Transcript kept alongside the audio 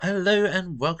Hello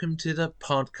and welcome to the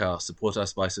podcast. Support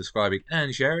us by subscribing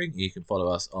and sharing. You can follow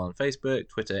us on Facebook,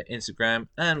 Twitter, Instagram,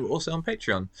 and we're also on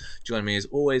Patreon. Join me as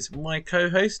always, my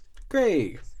co-host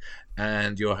Craig.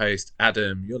 and your host,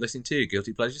 Adam. You're listening to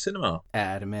Guilty Pleasure Cinema.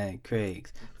 Adam and Craig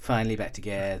finally back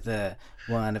together.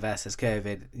 One of us has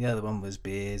COVID, the other one was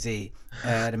busy.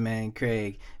 Adam and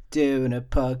Craig doing a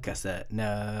podcast that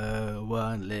no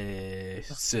one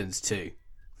listens to.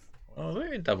 Well,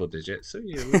 we're in double digits, so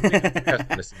we have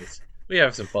some listeners. We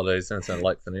have some followers and some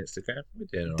likes on Instagram. We're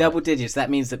doing all right. Double digits, that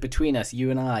means that between us, you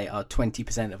and I are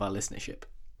 20% of our listenership.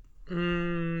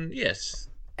 Yes.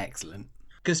 Excellent.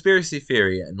 Conspiracy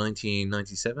Theory,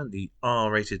 1997, the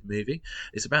R-rated movie,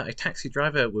 is about a taxi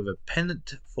driver with a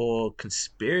pendant for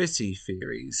conspiracy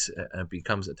theories and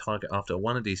becomes a target after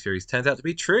one of these theories turns out to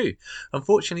be true.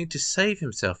 Unfortunately, to save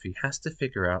himself, he has to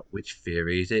figure out which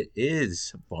theories it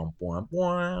is. Bwam, bwam,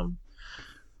 bwam.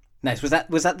 Nice. Was that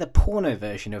the porno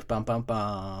version of Bum Bum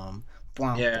Bum?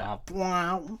 Bwam, Yeah.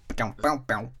 bwam, bwam, bwam,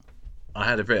 bwam. I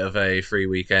had a bit of a free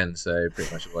weekend, so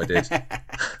pretty much what I did.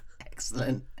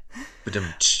 Excellent.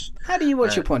 Ba-dum-tsh. How do you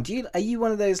watch your porn? Are you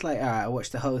one of those like, I watch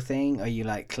the whole thing, or you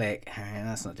like click?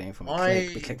 That's not doing it for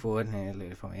me. Click forward.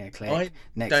 Look for me. Yeah, click. I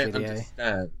Next don't video.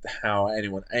 understand how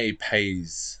anyone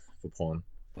pays for porn.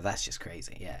 Well, that's just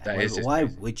crazy. Yeah. That is just Why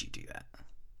crazy. would you do that?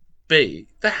 B,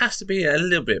 there has to be a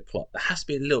little bit of plot. There has to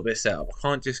be a little bit of setup. I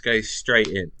can't just go straight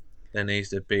in. There needs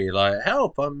to be like,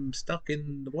 help! I'm stuck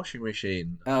in the washing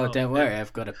machine. Oh, don't worry,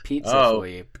 I've got a pizza for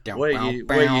you. What are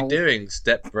you doing,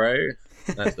 step bro?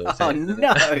 That's what Oh I'm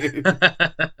saying.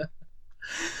 no!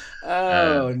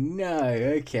 Oh no!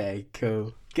 Okay,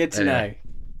 cool. Good to know.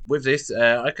 With this,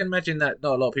 I can imagine that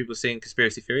not a lot of people seeing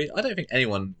conspiracy theories. I don't think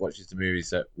anyone watches the movies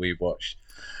that we watch.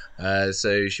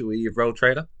 So should we roll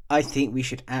trailer? I think we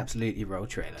should absolutely roll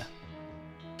trailer.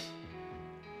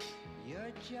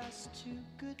 You're just too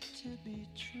good to be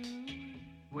true.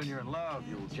 When you're in love,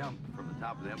 you'll jump from the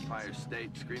top of the Empire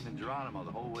State screaming Geronimo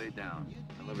the whole way down.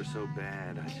 I love her so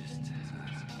bad,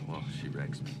 well, she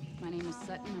wrecks me. My name is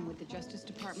Sutton. I'm with the Justice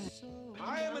Department.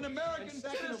 I am an American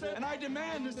citizen, and I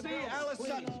demand to see Alice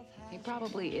Sutton. He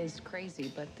probably is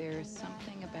crazy, but there's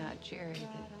something about Jerry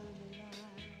that...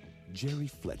 Jerry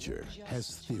Fletcher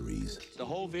has theories. The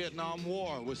whole Vietnam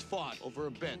War was fought over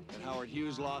a bet that Howard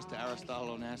Hughes lost to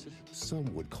Aristotle Onassis. Some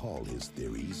would call his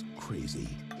theories crazy.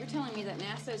 You're telling me that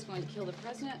NASA is going to kill the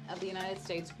President of the United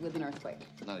States with an earthquake?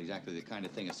 Not exactly the kind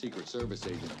of thing a Secret Service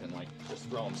agent can, just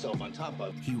throw himself on top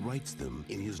of. He writes them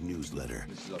in his newsletter.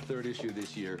 This is our third issue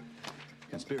this year.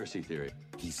 Conspiracy theory.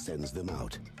 He sends them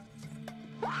out.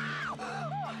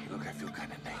 Look, I feel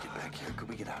kind of naked back here. Could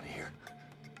we get out of here?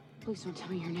 Please don't tell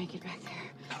me you're naked back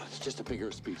there. No, it's just a figure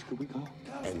of speech. Could we go?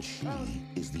 And she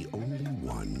is the only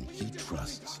one he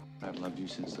trusts. I've loved you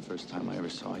since the first time I ever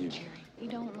saw you. Jerry, you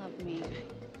don't love me.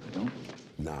 I don't?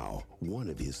 Now, one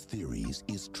of his theories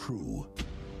is true.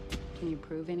 Can you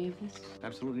prove any of this?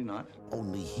 Absolutely not.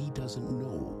 Only he doesn't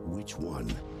know which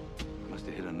one. Must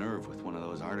have hit a nerve with one of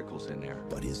those articles in there.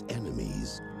 But his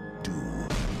enemies do.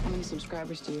 How many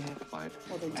subscribers do you have? 5.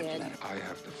 Well, they're dead. I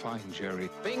have to find Jerry.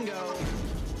 Bingo!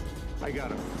 I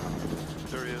got him.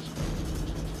 There he is.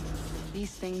 These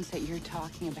things that you're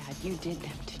talking about, you did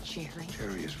them to Jerry.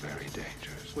 Jerry is very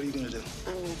dangerous. What are you gonna do?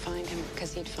 I'm going to find him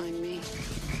because he'd find me.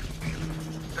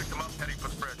 Pick him up, heading for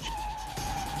the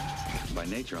bridge. By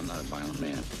nature, I'm not a violent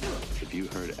man. If you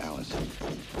hurt Alice,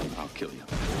 I'll kill you.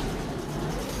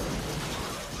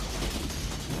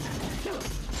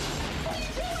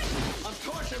 I'm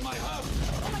torching my hub.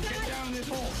 Get down in this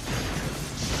hole.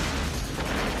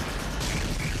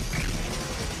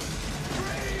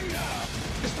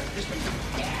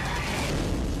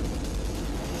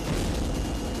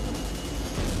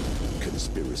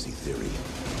 Conspiracy Theory.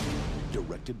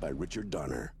 Directed by Richard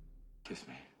Donner. Kiss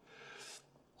me.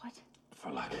 What?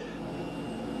 For luck.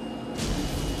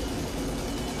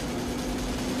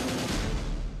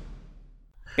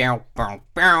 Bow, bow,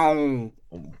 bow.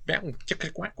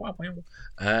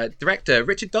 Director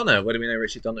Richard Donner. Where do we know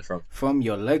Richard Donner from? From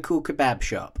your local kebab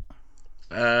shop.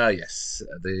 Yes,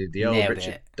 the old Nailed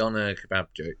Richard it. Donner kebab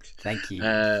joke. Thank you.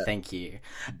 Thank you.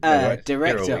 right. You're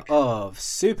Director awake. of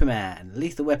Superman,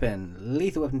 Lethal Weapon,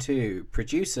 Lethal Weapon 2.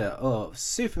 Producer of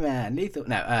Superman,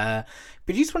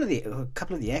 produced a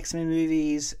couple of the X-Men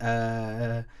movies.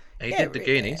 He did the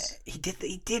Goonies. He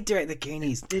did direct the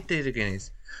Goonies. Did do the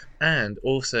Goonies, and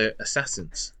also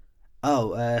Assassins.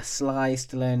 Oh, Sly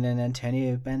Stallone and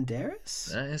Antonio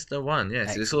Banderas? That is the one, yes.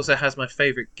 This Excellent. also has my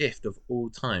favourite gift of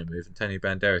all time with Antonio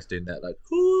Banderas doing that, like,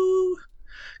 whoo!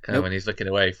 Kind of when he's looking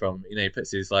away from, he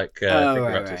puts his, finger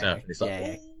up to his mouth, and he's like,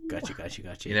 yeah. "Ooh."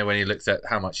 Gotcha. You know, when he looks at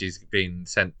how much he's been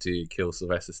sent to kill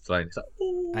Sylvester Stallone, he's like,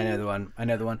 ooh. I know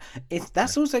the one.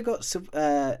 That's also got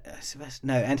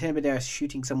Antonio Banderas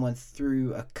shooting someone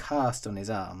through a cast on his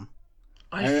arm.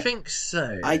 I think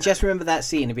so. I just remember that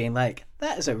scene and being like,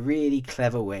 that is a really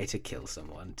clever way to kill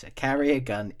someone, to carry a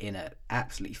gun in an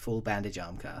absolutely full bandage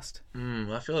arm cast.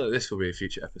 I feel like this will be a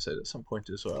future episode at some point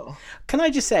as well. Can I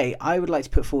just say, I would like to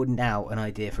put forward now an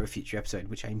idea for a future episode,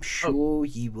 which I'm sure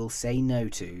you will say no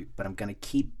to, but I'm going to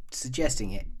keep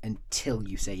suggesting it until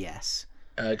you say yes.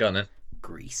 Go on then.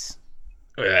 Grease.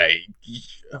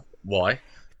 Why?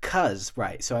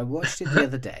 So I watched it the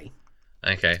other day.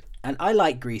 Okay. And I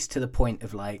like Grease to the point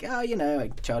of like,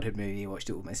 like childhood movie, watched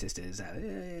it with my sisters.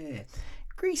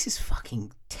 Grease is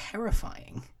fucking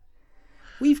terrifying.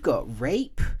 We've got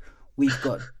rape, we've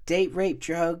got date rape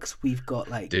drugs, we've got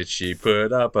like... Did she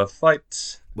put up a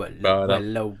fight? Well,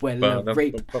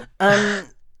 rape.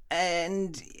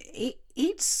 And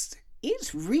it's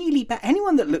really bad.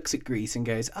 Anyone that looks at Grease and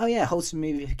goes, oh yeah, wholesome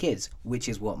movie for kids, which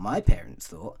is what my parents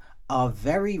thought, are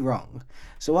very wrong.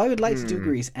 So I would like to do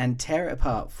Grease and tear it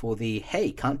apart for the,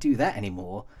 hey, can't do that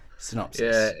anymore synopsis.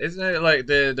 Yeah, isn't it like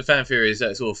the fan theory is that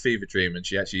it's all a fever dream and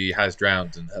she actually has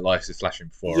drowned and her life is flashing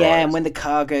before her eyes? And when the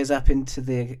car goes up into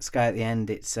the sky at the end,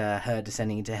 it's her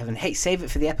descending into heaven. Hey, save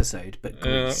it for the episode, but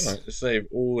Grease. Right, save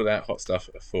all that hot stuff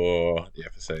for the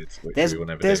episodes, which we will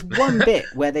never There's do. one bit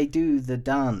where they do the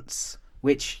dance,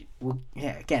 which will,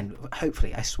 again,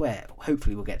 hopefully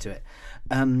we'll get to it.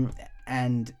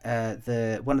 And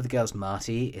one of the girls,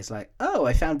 Marty, is like, oh,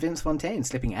 I found Vince Fontaine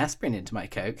slipping aspirin into my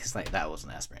Coke. It's like, that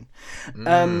wasn't aspirin.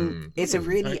 It's a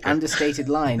really understated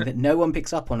line that no one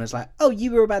picks up on. It's like, oh,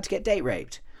 you were about to get date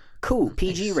raped. Cool,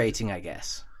 PG rating, I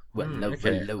guess. I'll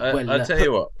tell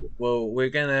you what. Well,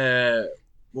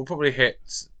 we'll probably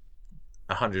hit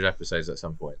 100 episodes at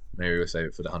some point. Maybe we'll save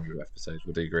it for the 100th episode.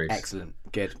 We'll do Grease. Excellent.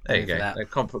 Good. There you go.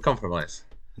 Compromise.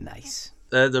 Nice.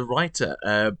 The writer,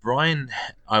 Brian,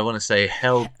 I want to say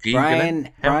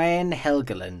Helgeland. Brian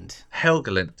Helgeland.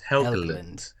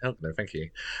 Helgeland, thank you.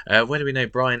 Where do we know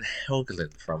Brian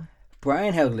Helgeland from?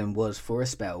 Brian Helgeland was, for a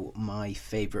spell, my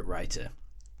favourite writer.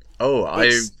 Oh,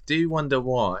 I do wonder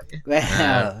why.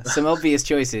 Well, some obvious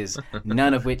choices,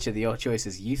 none of which are the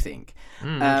choices you think.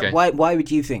 Okay. Why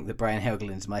would you think that Brian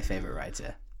Helgeland's my favourite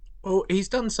writer? Well, he's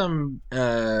done some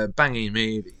banging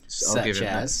movies. Such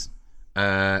as?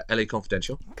 LA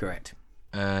Confidential. Correct.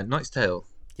 Knight's Tale.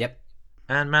 Yep.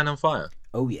 And Man on Fire.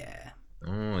 Oh, yeah.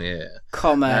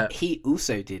 He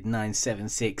also did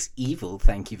 976 Evil,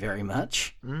 thank you very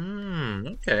much.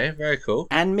 Okay, very cool.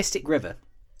 And Mystic River.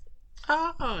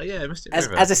 Yeah, Mystic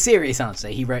River. As a serious answer,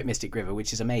 he wrote Mystic River,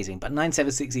 which is amazing. But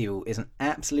 976 Evil is an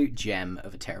absolute gem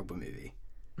of a terrible movie.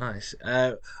 Nice.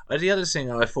 The other thing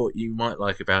I thought you might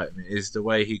like about him is the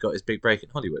way he got his big break in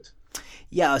Hollywood.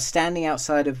 Yeah, I was standing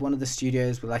outside of one of the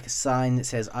studios with like a sign that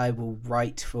says, I will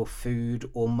write for food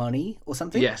or money or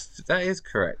something. Yes, that is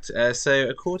correct. So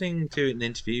according to an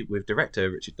interview with director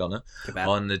Richard Donner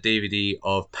on the DVD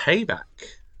of Payback.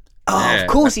 Of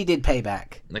course he did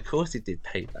Payback. Of course he did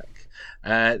Payback.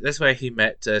 That's where he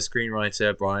met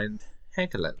screenwriter Brian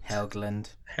Helgeland.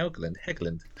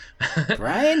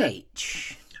 Brian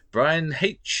H. Brian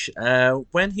H.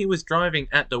 When he was driving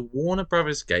at the Warner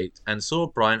Brothers gate and saw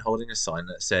Brian holding a sign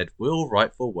that said, "We'll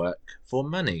write for work for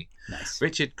money." Nice.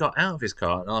 Richard got out of his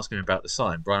car and asked him about the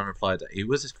sign. Brian replied that he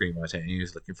was a screenwriter and he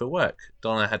was looking for work.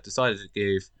 Donner had decided to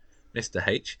give Mr.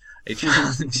 H a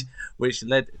challenge, which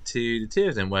led to the two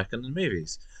of them working on the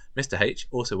movies. Mr. H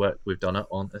also worked with Donner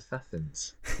on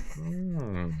Assassins.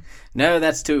 No,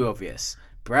 that's too obvious.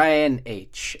 Brian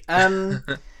H.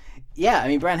 Yeah, I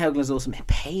mean, Brian Helgeland's awesome.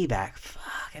 Payback. Fuck,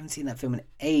 I haven't seen that film in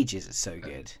ages. It's so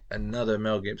good. Another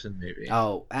Mel Gibson movie.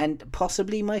 Oh, and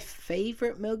possibly my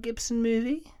favourite Mel Gibson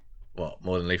movie? What,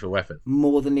 More Than Lethal Weapon?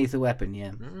 More Than Lethal Weapon,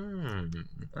 yeah.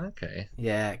 Okay.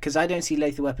 Yeah, because I don't see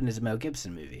Lethal Weapon as a Mel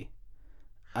Gibson movie.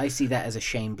 I see that as a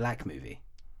Shane Black movie.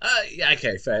 Yeah,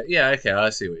 okay, fair. Yeah, okay,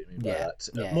 I see what you mean by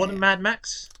that. More than Mad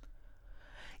Max?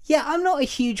 Yeah, I'm not a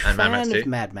huge fan Mad Max of 2?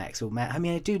 Mad Max or I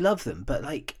mean, I do love them, but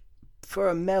like for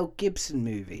a Mel Gibson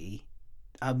movie,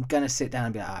 I'm gonna sit down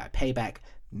and be like, all right, Payback,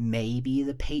 maybe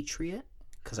The Patriot,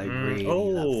 because I really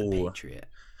love The Patriot.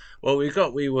 Well, we've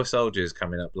got We Were Soldiers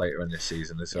coming up later in this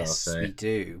season as well. Yes, we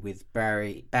do, with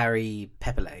Barry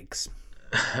Pepperlegs.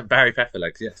 Barry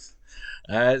Pepperlegs, yes.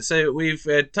 So we've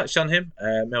touched on him,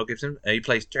 Mel Gibson. He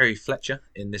plays Jerry Fletcher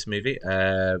in this movie.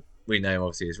 We know him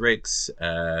obviously as Riggs,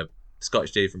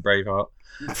 Scottish dude from Braveheart.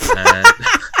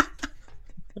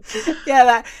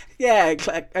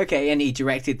 Okay, and he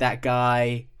directed that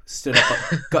guy, stood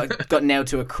up, got nailed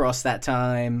to a cross that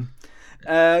time.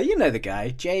 You know the guy,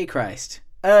 J. Christ.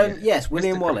 Yes,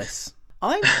 William Mr. Wallace.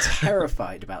 I'm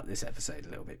terrified about this episode a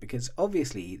little bit because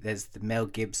obviously there's the Mel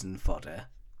Gibson fodder.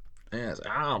 Yes.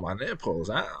 My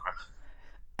nipples.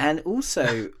 And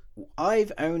also,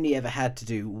 I've only ever had to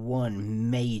do one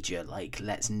major, like,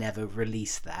 let's never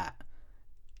release that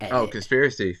edit. Oh,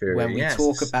 conspiracy theory. When we yes.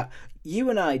 talk about... You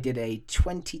and I did a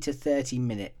 20 to 30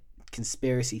 minute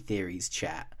conspiracy theories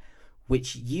chat,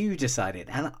 which you decided,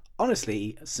 and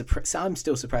honestly, I'm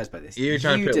still surprised by this. You were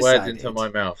trying to put words into my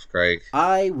mouth, Craig.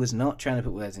 I was not trying to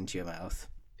put words into your mouth.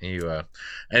 You were.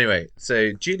 Anyway,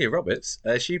 so Julia Roberts,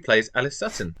 she plays Alice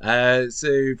Sutton.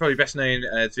 So probably best known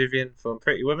as Vivian from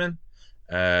Pretty Woman.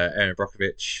 Erin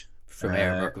Brockovich. From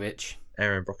Erin Brockovich.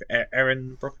 Erin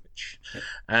Brockovich. Yep.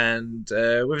 And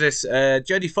with this,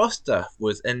 Jodie Foster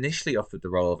was initially offered the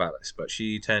role of Alice, but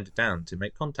she turned it down to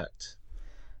make Contact.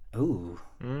 Ooh.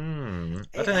 I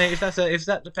don't know if was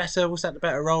that the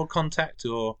better role, Contact,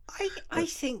 or I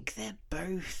think they're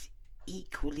both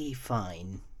equally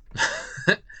fine.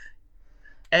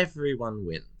 Everyone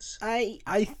wins.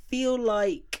 I feel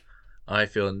like I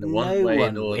feel one no way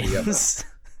one nor the other.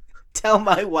 Tell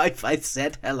my wife I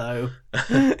said hello.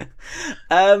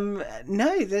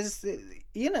 No, there's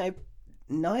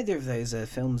neither of those are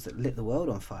films that lit the world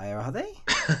on fire, are they?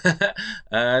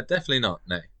 Definitely not.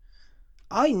 No.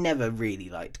 I never really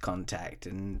liked Contact,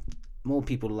 and more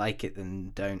people like it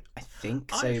than don't, I think.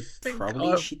 So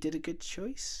probably she did a good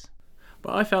choice.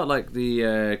 But I felt like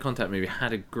the Contact movie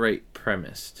had a great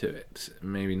premise to it.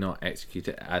 Maybe not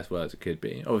executed as well as it could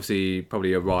be. Obviously,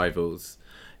 probably Arrivals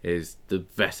is the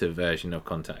better version of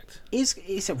Contact. Are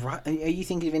you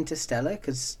thinking of Interstellar?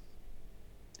 Because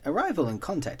Arrival and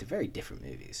Contact are very different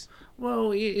movies.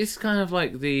 Well, it's kind of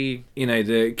like the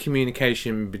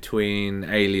communication between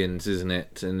aliens, isn't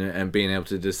it? And being able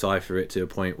to decipher it to a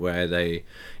point where they,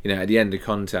 at the end of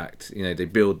Contact, they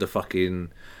build the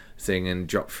fucking thing and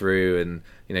drop through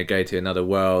and, go to another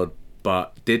world.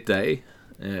 But did they?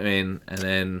 I mean, and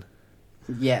then...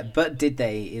 Yeah, but did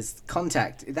they is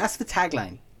Contact. That's the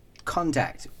tagline.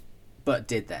 Contact. But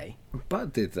did they?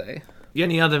 But did they? The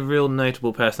only other real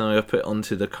notable person I've put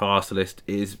onto the cast list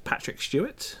is Patrick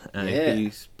Stewart.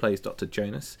 He plays Dr.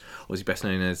 Jonas. Or is he best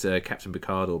known as Captain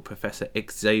Picard or Professor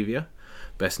Xavier?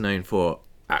 Best known for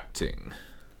acting.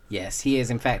 Yes, he is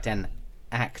in fact an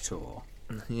actor.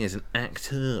 He is an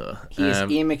actor. He is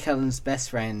Ian McKellen's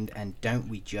best friend, and don't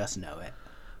we just know it?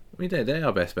 We do. They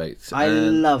are best mates. I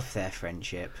love their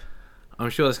friendship. I'm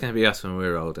sure that's going to be us when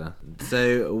we're older.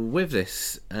 So with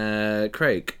this,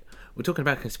 Craig, we're talking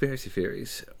about conspiracy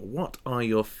theories. What are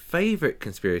your favourite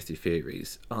conspiracy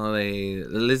theories? Are they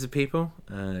the lizard people,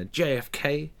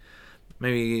 JFK,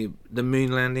 maybe the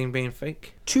moon landing being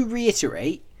fake? To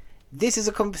reiterate, this is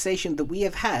a conversation that we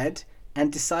have had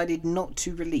and decided not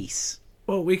to release.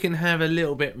 Well, we can have a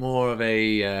little bit more of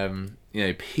a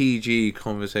PG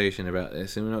conversation about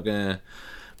this, and we're not going to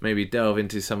maybe delve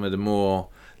into some of the more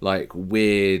like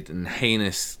weird and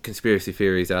heinous conspiracy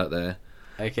theories out there.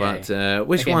 Okay. But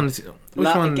which one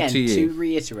to you? To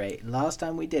reiterate, last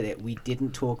time we did it, we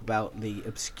didn't talk about the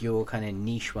obscure kind of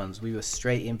niche ones. We were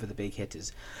straight in for the big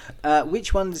hitters.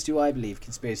 Which ones do I believe,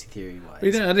 conspiracy theory wise?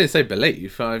 I didn't say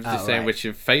believe. I was just saying which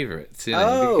your favourites. It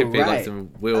could be like some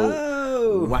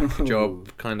whack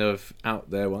job kind of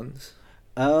out there ones.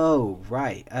 Oh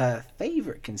right.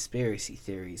 Favourite conspiracy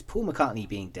theories: Paul McCartney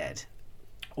being dead.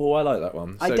 Oh, I like that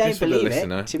one. So I don't believe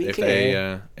it. To be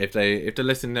clear, if the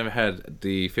listener never heard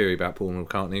the theory about Paul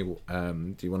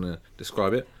McCartney, do you want to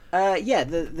describe it? Yeah.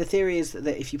 The theory is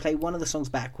that if you play one of the songs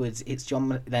backwards, it's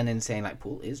John Lennon saying like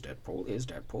Paul is dead, Paul is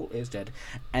dead, Paul is dead,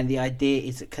 and the idea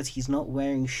is that because he's not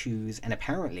wearing shoes and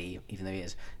apparently, even though he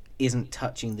isn't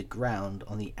touching the ground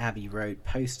on the Abbey Road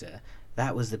poster,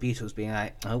 that was the Beatles being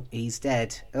like, oh, he's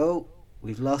dead. Oh.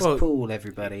 We've lost Paul,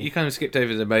 everybody. You kind of skipped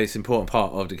over the most important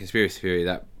part of the conspiracy theory,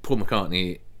 that Paul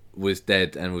McCartney was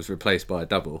dead and was replaced by a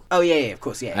double. Oh, yeah, of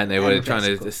course, yeah. And they were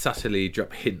trying to subtly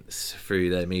drop hints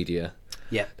through their media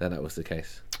that was the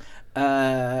case.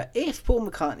 If Paul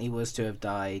McCartney was to have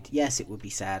died, yes, it would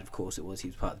be sad, of course it was. He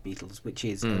was part of the Beatles, which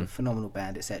is a phenomenal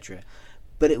band, etc.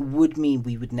 But it would mean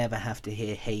we would never have to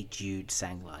hear Hey Jude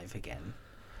sang live again.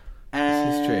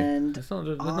 This is true. And that's not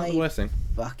the worst thing.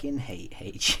 Fucking hate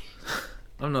Hey Jude.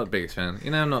 I'm not the biggest fan.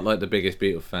 I'm not like the biggest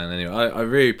Beatles fan anyway. I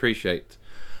really appreciate.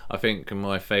 I think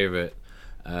my favourite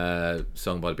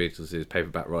song by the Beatles is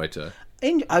Paperback Writer.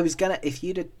 I was gonna, if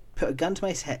you'd have put a gun to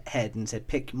my head and said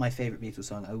pick my favourite Beatles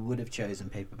song, I would have chosen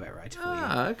Paperback Writer for you.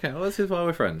 Ah, okay. Well, this is why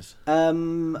we're friends.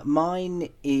 Mine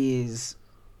is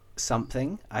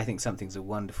Something. I think Something's a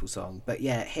wonderful song. But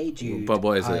yeah, Hey Jude. But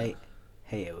what is it?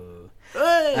 Hey,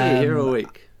 Hey, here all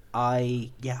week.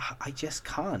 I just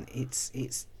can't.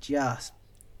 It's just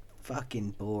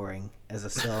fucking boring as a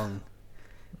song.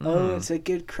 Oh, it's a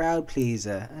good crowd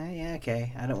pleaser. Yeah,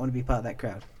 okay. I don't want to be part of that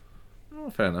crowd. Oh,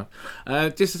 fair enough.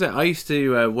 Just to say, I used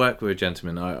to work with a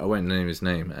gentleman. I won't name his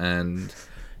name, and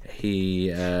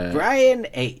he Brian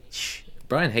H.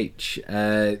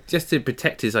 Just to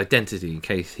protect his identity in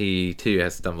case he too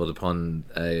has stumbled upon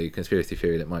a conspiracy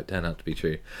theory that might turn out to be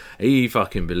true. He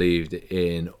fucking believed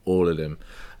in all of them.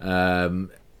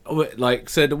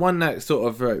 So the one that sort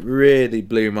of really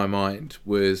blew my mind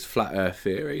was flat Earth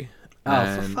theory.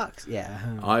 Oh, for fuck's yeah.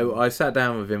 I sat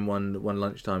down with him one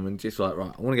lunchtime and just like,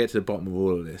 right, I want to get to the bottom of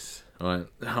all of this. Right,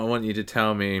 I want you to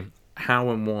tell me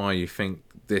how and why you think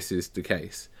this is the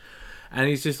case. And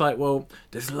he's just like, well,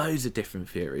 there's loads of different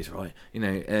theories, right? You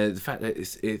know, the fact that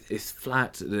it's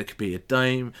flat, there could be a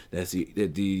dome. There's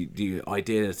the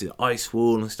idea there's the ice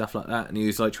wall and stuff like that. And he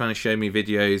was like trying to show me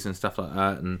videos and stuff like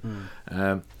that. And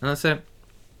I said,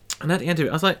 and at the end of it,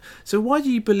 I was like, so why do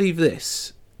you believe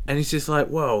this? And he's just like,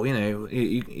 well, you know,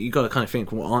 you got to kind of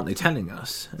think, well, aren't they telling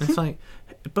us? And it's like,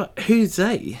 but who's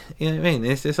they? You know what I mean?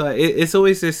 It's just like it's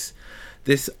always this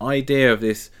idea of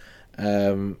this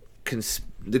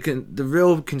the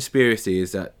real conspiracy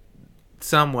is that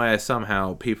somewhere,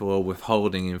 somehow, people are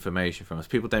withholding information from us.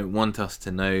 People don't want us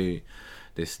to know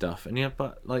this stuff. And you're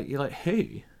like,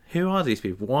 who? Who are these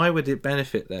people? Why would it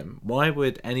benefit them? Why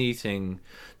would anything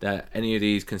that any of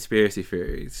these conspiracy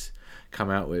theories come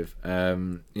out with, there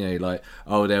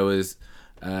was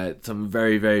some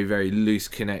very, very, very loose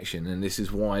connection, and this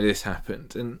is why this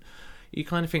happened. And you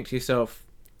kind of think to yourself,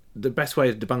 the best way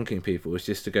of debunking people is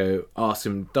just to go ask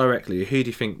them directly, who do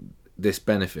you think this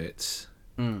benefits,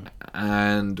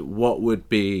 and what would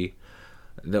be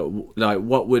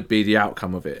the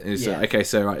outcome of it? Is okay,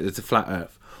 so right, there's a flat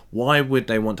Earth. Why would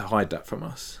they want to hide that from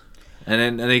us?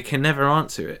 And they can never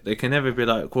answer it. They can never be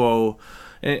like, well,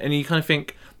 and you kind of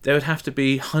think there would have to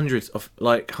be hundreds of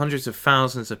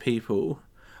thousands of people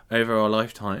over our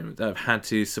lifetime that have had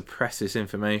to suppress this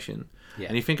information. Yeah.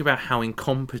 And you think about how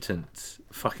incompetent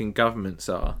fucking governments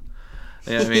are.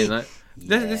 You know what I mean? Like,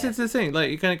 this is the thing.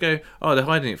 Like, you kind of go, oh, they're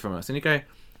hiding it from us. And you go,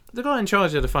 the guy in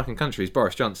charge of the fucking country is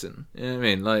Boris Johnson. You know what I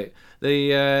mean? Like,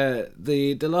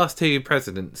 the last two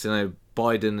presidents, you know,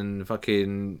 Biden and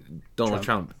fucking Donald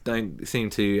Trump don't seem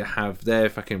to have their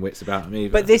fucking wits about them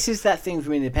either. But this is that thing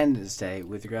from Independence Day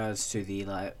with regards to the,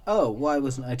 like, oh, why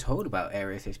wasn't I told about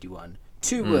Area 51?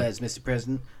 Two words, Mr.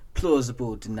 President.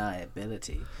 Plausible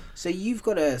deniability. So you've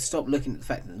got to stop looking at the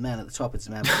fact that the man at the top is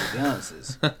the man with all the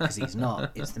answers, because he's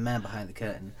not. It's the man behind the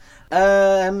curtain.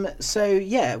 So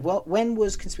yeah, well, when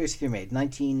was Conspiracy Theory made?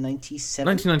 1997.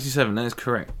 1997. That is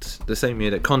correct. The same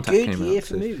year that Contact came out. Good year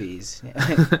for movies.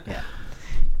 Yeah.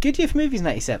 Good year for movies.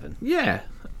 97. Yeah.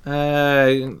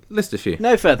 List a few.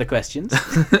 No further questions.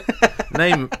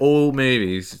 Name all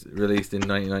movies released in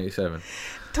 1997.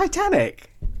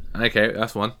 Titanic. Okay,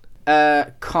 that's one.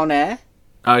 Con Air.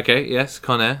 Okay, yes,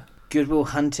 Con Air. Good Will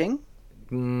Hunting.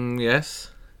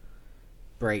 Yes.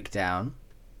 Breakdown.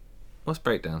 What's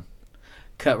Breakdown?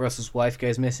 Kurt Russell's wife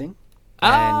goes missing.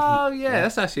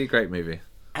 That's actually a great movie.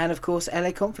 And of course,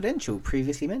 LA Confidential,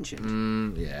 previously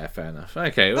mentioned. Yeah, fair enough.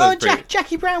 Okay. Well,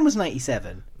 Jackie Brown was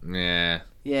 97. Yeah.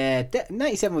 Yeah,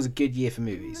 97 was a good year for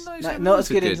movies. Not as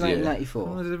good as 1994.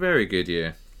 It was a very good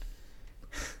year.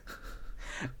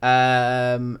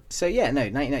 So yeah, no,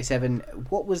 1997.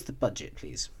 What was the budget,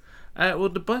 please? Well,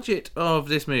 the budget of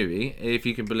this movie, if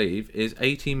you can believe, is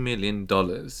 $80 million.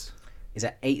 Is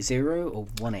that 80 or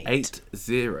 18? 80.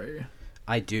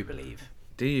 I do believe.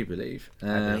 Do you believe?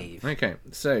 I believe. Okay,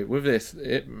 so with this,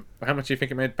 how much do you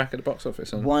think it made back at the box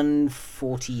office?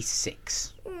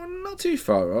 146. Not too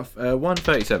far off.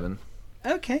 137.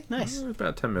 Okay, nice.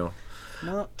 About 10 mil.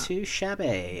 Not too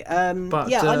shabby. I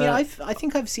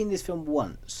think I've seen this film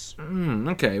once.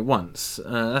 Okay, once.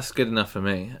 That's good enough for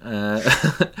me. Well,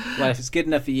 if it's good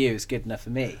enough for you, it's good enough for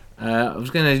me. I was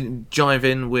going to jive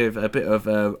in with a bit of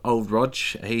old Rog.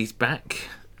 He's back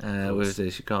with the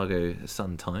Chicago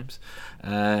Sun-Times.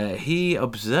 He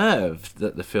observed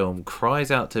that the film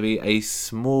cries out to be a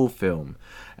small film,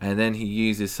 and then he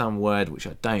uses some word which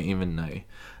I don't even know.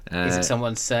 Is it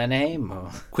someone's surname? Or?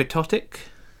 Quixotic?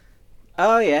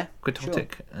 Oh, yeah.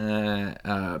 Quixotic. Sure.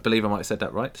 I believe I might have said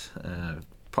that right.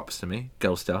 Props to me,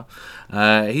 Girl Star.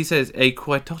 He says, a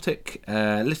quixotic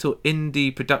little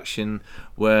indie production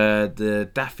where the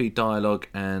daffy dialogue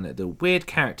and the weird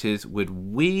characters would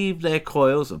weave their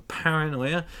coils of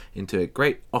paranoia into a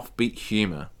great offbeat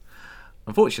humour.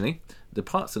 Unfortunately, the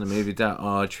parts of the movie that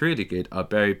are truly good are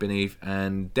buried beneath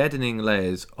and deadening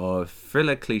layers of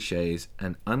thriller cliches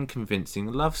and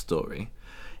unconvincing love story.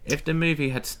 If the movie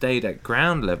had stayed at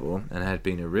ground level and had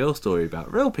been a real story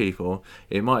about real people,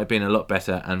 it might have been a lot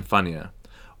better and funnier.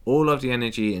 All of the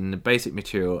energy in the basic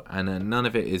material, and none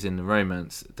of it is in the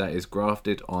romance that is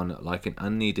grafted on like an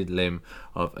unneeded limb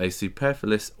of a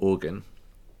superfluous organ.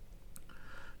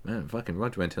 Man, fucking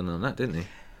Rod went in on that, didn't he?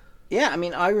 Yeah, I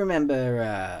mean, I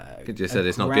rember. Could just said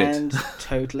it's not good.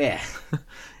 Total, yeah.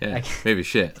 Yeah, Like, maybe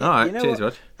shit. All right, you know cheers,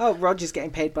 what? Rod. Oh, Roger's getting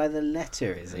paid by the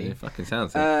letter, is he? It fucking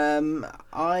sounds it.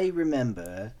 I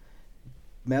remember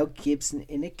Mel Gibson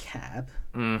in a cab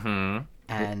Mm-hmm.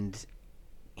 and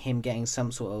him getting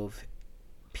some sort of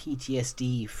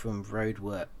PTSD from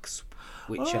roadworks,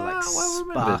 which are like well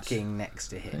remembered. sparking next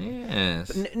to him.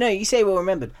 Yes. No, you say well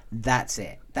remembered. That's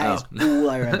it. That is Oh. all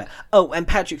I remember. Oh, and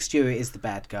Patrick Stewart is the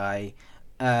bad guy.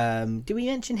 Did we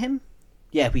mention him?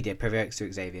 Yeah, we did.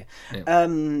 Professor Xavier. Yeah.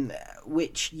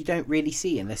 Which you don't really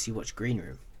see unless you watch Green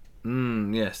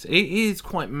Room. Yes, it is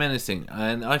quite menacing,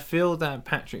 and I feel that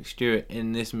Patrick Stewart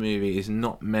in this movie is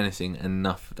not menacing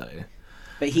enough, though.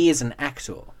 But he is an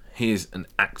actor. He is an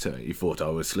actor. You thought I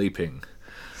was sleeping.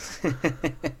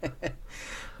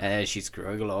 She's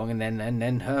growing along, and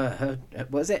then her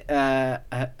what is it?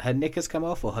 Her knickers come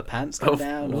off, or her pants come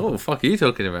down. What the fuck are you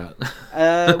talking about?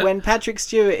 When Patrick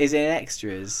Stewart is in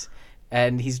Extras,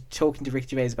 and he's talking to Ricky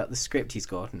Gervais about the script he's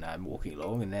got, and I'm walking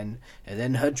along, and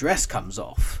then her dress comes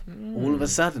off all of a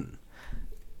sudden.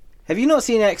 Have you not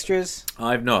seen Extras?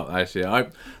 I've not, actually.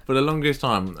 For the longest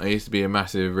time, I used to be a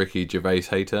massive Ricky Gervais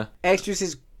hater. Extras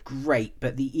is great,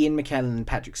 but the Ian McKellen and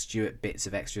Patrick Stewart bits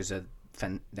of Extras are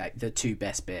like the two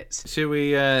best bits. Should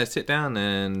we sit down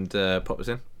and pop this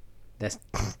in? That's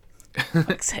for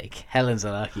fuck's sake. Helen's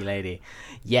a lucky lady.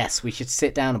 Yes, we should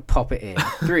sit down and pop it in.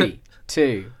 3,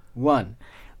 2, 1.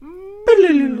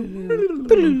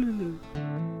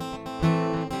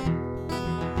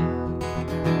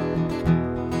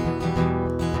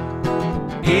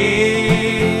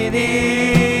 It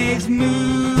is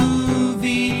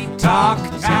movie talk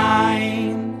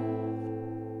time.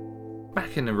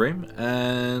 Back in the room,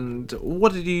 and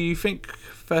what did you think?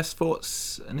 First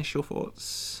thoughts, initial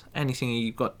thoughts? Anything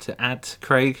you got to add,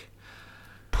 Craig?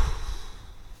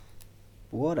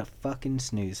 What a fucking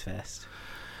snooze fest.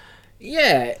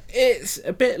 Yeah, it's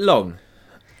a bit long.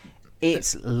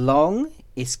 It's long,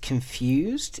 it's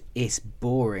confused, it's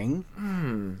boring,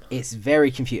 it's very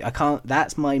confused.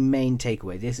 That's my main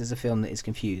takeaway. This is a film that is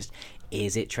confused.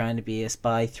 Is it trying to be a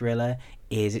spy thriller?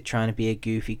 Is it trying to be a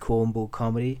goofy cornball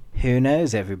comedy? Who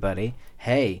knows, everybody?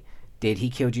 Hey, did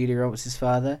he kill Julia Roberts'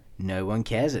 father? No one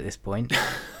cares at this point.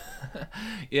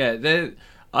 Yeah,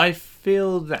 I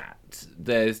feel that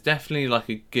there's definitely like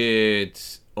a good,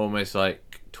 almost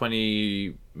like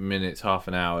 20 minutes, half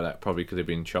an hour that probably could have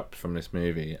been chopped from this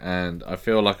movie, and I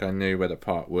feel like I knew where the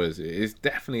part was. It is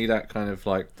definitely that kind of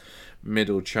like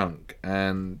middle chunk,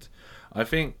 and I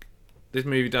think this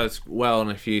movie does well on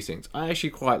a few things. I actually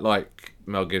quite like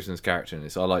Mel Gibson's character in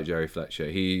this. I like Jerry Fletcher.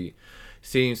 He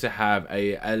seems to have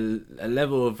a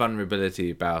level of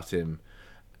vulnerability about him,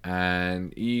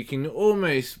 and you can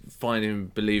almost find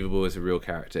him believable as a real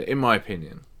character, in my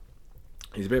opinion.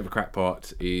 He's a bit of a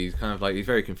crackpot. He's kind of like, he's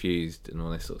very confused and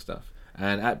all this sort of stuff.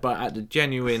 But at the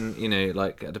genuine,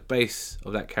 like at the base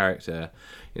of that character,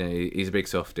 he's a big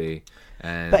softie.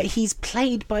 But he's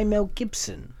played by Mel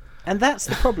Gibson. And that's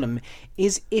the problem,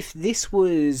 is if this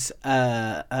was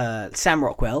Sam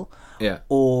Rockwell, yeah,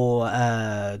 or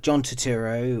John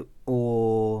Turturro,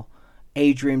 or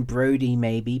Adrian Brody,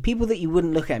 maybe, people that you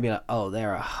wouldn't look at and be like, oh,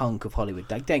 they're a hunk of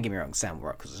Hollywood. Like, don't get me wrong, Sam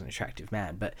Rockwell's an attractive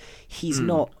man, but he's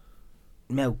not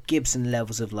Mel Gibson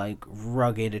levels of like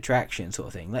rugged attraction sort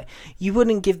of thing. Like, you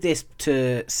wouldn't give this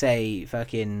to, say,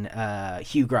 fucking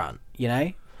Hugh Grant,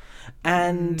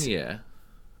 and yeah.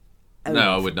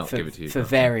 I would not give it to you for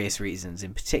various reasons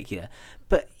in particular.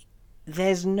 But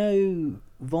there's no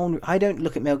I don't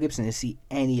look at Mel Gibson and see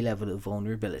any level of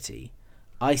vulnerability.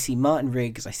 I see Martin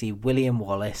Riggs, I see William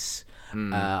Wallace,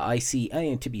 I see,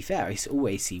 to be fair, I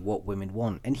always see What Women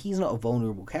Want, and he's not a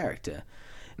vulnerable character.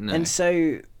 No. And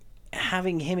so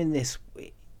having him in this,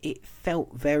 it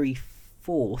felt very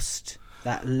forced,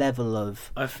 that level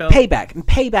of payback. And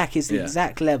payback is the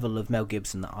exact level of Mel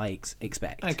Gibson that I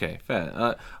expect. Okay,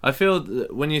 fair. I feel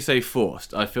when you say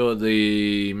forced, I feel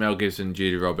the Mel Gibson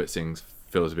Julia Roberts thing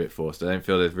feels a bit forced. I don't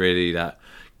feel there's really that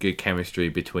good chemistry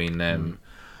between them.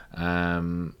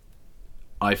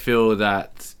 I feel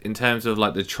that in terms of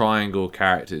like the triangle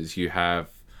characters, you have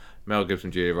Mel Gibson,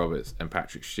 Julia Roberts, and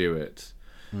Patrick Stewart.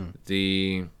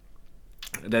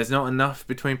 There's not enough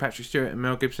between Patrick Stewart and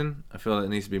Mel Gibson. I feel like there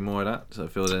needs to be more of that. So I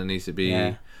feel there needs to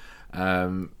be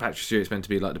Patrick Stewart's meant to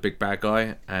be like the big bad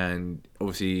guy, and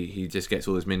obviously he just gets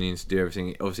all his minions to do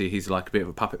everything. Obviously he's like a bit of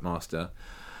a puppet master,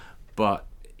 but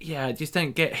yeah, I just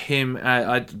don't get him.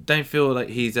 I don't feel like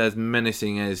he's as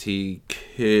menacing as he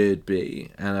could be,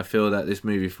 and I feel that this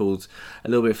movie falls a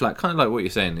little bit flat. Kind of like what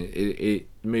you're saying. The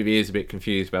movie is a bit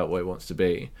confused about what it wants to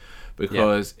be,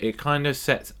 because it kind of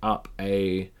sets up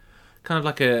a kind of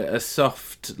like a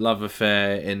soft love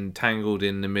affair entangled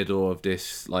in the middle of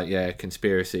this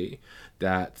conspiracy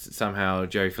that somehow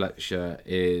Joe Fletcher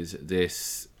is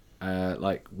this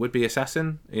would-be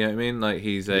assassin. You know what I mean? Like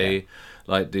he's the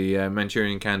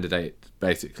Manchurian Candidate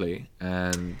basically,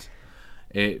 and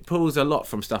it pulls a lot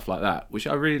from stuff like that, which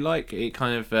I really like. It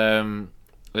kind of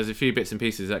there's a few bits and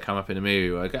pieces that come up in the movie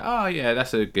where I go, oh yeah,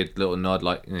 that's a good little nod,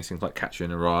 like things like Catcher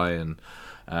in the Rye,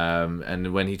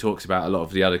 and when he talks about a lot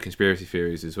of the other conspiracy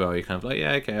theories as well, you're kind of like,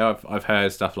 yeah, okay, I've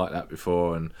heard stuff like that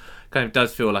before, and kind of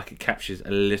does feel like it captures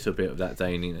a little bit of that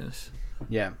zaniness.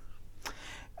 Yeah.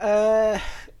 I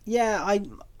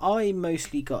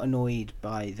mostly got annoyed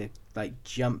by the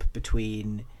jump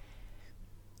between.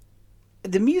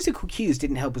 The musical cues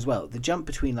didn't help as well. The jump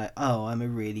between I'm a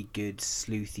really good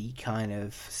sleuthy kind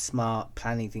of smart,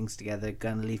 planning things together,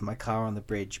 gonna leave my car on the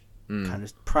bridge, kind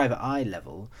of private eye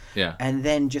level. Yeah. And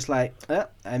then just I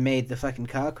made the fucking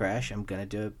car crash. I'm gonna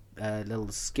do a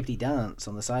little skippity dance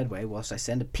on the sideway whilst I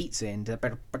send a pizza into.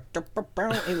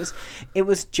 It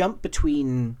was jump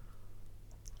between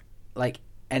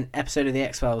an episode of the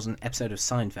X-Files and an episode of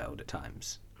Seinfeld at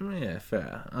times. Yeah,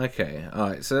 fair. Okay, all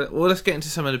right. So, let's get into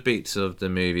some of the beats of the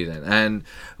movie then. And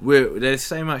there's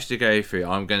so much to go through.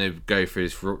 I'm going to go through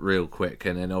this real quick,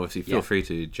 and then obviously feel free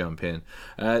to jump in.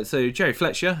 So, Joe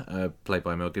Fletcher, played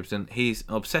by Mel Gibson, he's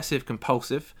obsessive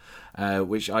compulsive,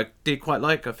 which I did quite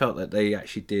like. I felt that they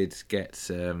actually did get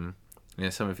some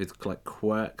of his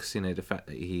quirks. The fact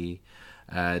that he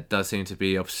does seem to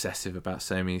be obsessive about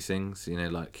so many things,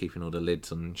 like keeping all the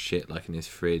lids on shit in his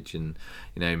fridge, and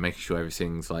making sure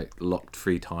everything's locked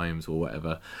 3 times or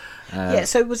whatever.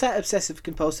 So was that obsessive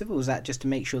compulsive, or was that just to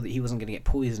make sure that he wasn't going to get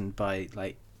poisoned by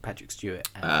Patrick Stewart?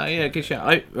 Good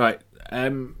shout.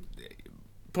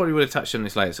 Probably would have touched on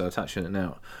this later, so I'll touch on it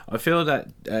now. I feel that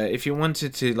if you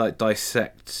wanted to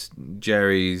dissect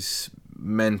Jerry's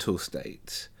mental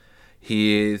state,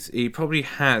 he probably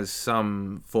has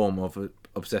some form of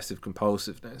obsessive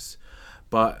compulsiveness,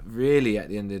 but really at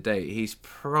the end of the day he's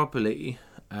probably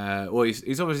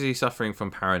he's obviously suffering from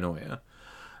paranoia,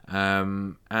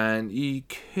 and you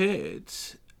could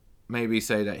maybe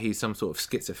say that he's some sort of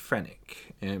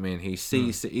schizophrenic. I mean, he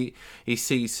sees he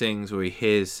sees things, or he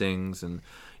hears things, and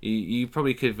you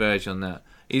probably could verge on that.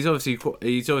 He's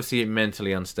obviously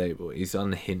mentally unstable. He's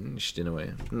unhinged in a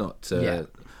way, not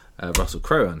Russell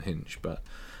Crowe unhinged, but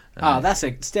that's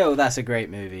a great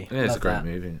movie. Yeah, it's a great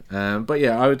movie. But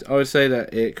yeah, I would say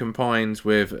that it combines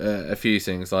with a few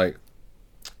things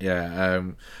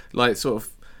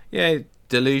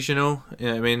delusional. You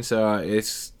know what I mean? So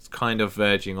it's kind of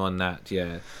verging on that.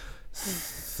 Yeah,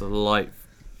 slight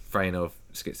vein of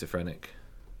schizophrenic.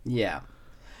 Yeah.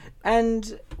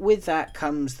 And with that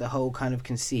comes the whole kind of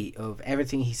conceit of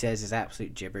everything he says is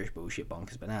absolute gibberish, bullshit,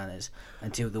 bonkers, bananas,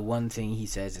 until the one thing he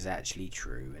says is actually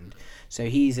true. And so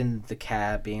he's in the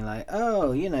cab being like,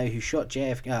 who shot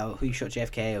JFK? Oh, who shot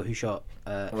JFK? Or who shot...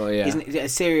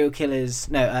 serial killers...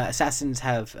 No, assassins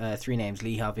have 3 names.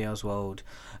 Lee Harvey Oswald.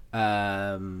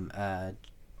 I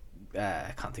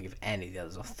can't think of any of the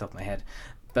others off the top of my head.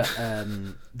 But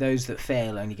those that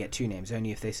fail only get 2 names.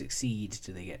 Only if they succeed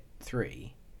do they get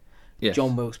 3. Yes.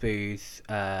 John Wilkes Booth,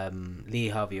 Lee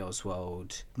Harvey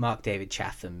Oswald, Mark David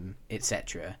Chatham,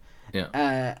 etc.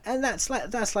 Yeah. And that's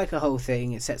like a whole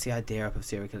thing. It sets the idea up of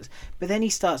serial killers. But then he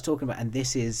starts talking about, and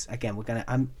this is again,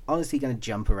 I'm honestly gonna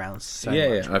jump around so much.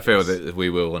 Yeah. I feel that we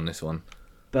will on this one.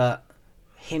 But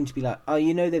him to be like,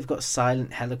 they've got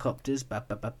silent helicopters,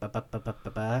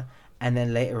 and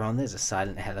then later on there's a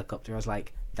silent helicopter. I was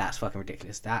like, that's fucking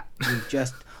ridiculous. That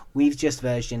we've just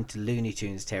verged into Looney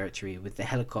Tunes territory with the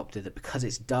helicopter that, because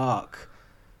it's dark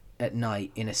at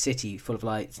night in a city full of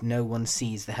lights, no one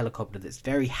sees the helicopter that's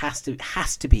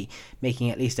has to be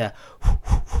making at least a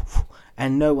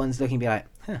and no one's looking to be like,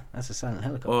 that's a silent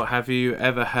helicopter. Or have you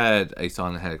ever heard a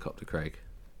silent helicopter, Craig?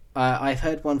 I've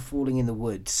heard one falling in the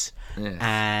woods, yes.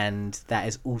 And that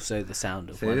is also the sound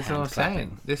of one hand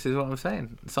clapping. This is what I'm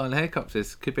saying. Silent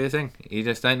helicopters could be a thing. You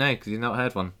just don't know because you've not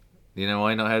heard one. You know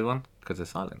why you've not heard one? Because they're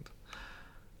silent.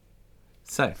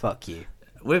 So fuck you.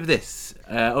 with this,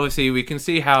 obviously we can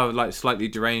see how like slightly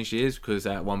deranged he is, because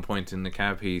at one point in the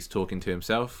cab he's talking to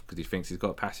himself because he thinks he's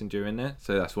got a passenger in there.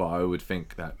 So that's what I would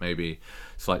think, that maybe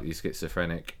slightly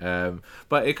schizophrenic.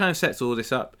 But it kind of sets all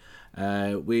this up.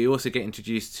 We also get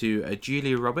introduced to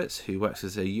Julia Roberts, who works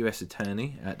as a US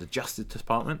attorney at the Justice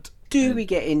Department. Do we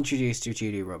get introduced to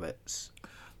Julia Roberts?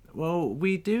 Well,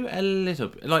 we do a little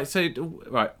bit. Like, so,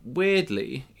 right,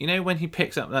 weirdly, you know when he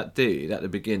picks up that dude at the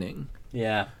beginning?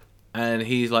 Yeah. And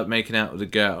he's, like, making out with a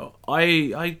girl.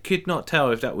 I could not tell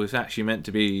if that was actually meant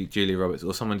to be Julia Roberts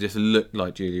or someone just looked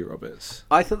like Julia Roberts.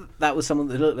 I thought that was someone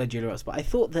that looked like Julia Roberts, but I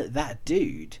thought that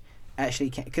dude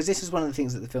actually... Because this is one of the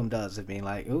things that the film does, of being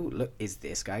like, oh, look, is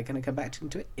this guy going to come back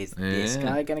into it? Is this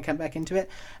guy going to come back into it?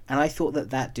 And I thought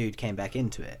that dude came back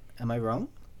into it. Am I wrong?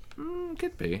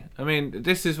 Could be. I mean,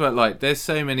 this is what, like, there's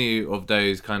so many of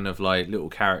those kind of like little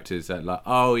characters that, like,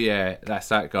 oh yeah, that's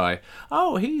that guy.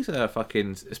 Oh, he's a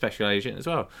fucking special agent as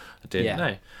well. I didn't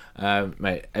know.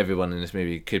 Mate, everyone in this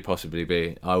movie could possibly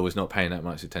be. I was not paying that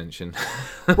much attention.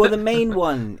 Well, the main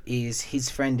one is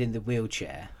his friend in the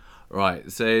wheelchair.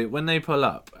 Right, so when they pull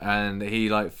up and he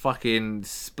like fucking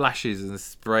splashes and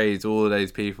sprays all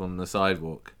those people on the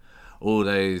sidewalk, all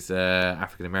those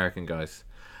African American guys,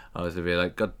 I was a bit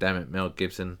like, God damn it, Mel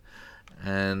Gibson.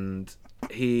 And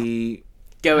he...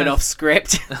 Going off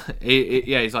script.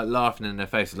 he's like laughing in their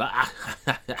faces, like,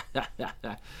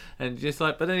 and just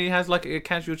like, but then he has like a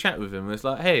casual chat with him. It's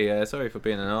like, hey, sorry for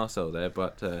being an arsehole there,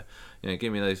 but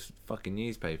give me those fucking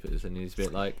newspapers. And he's a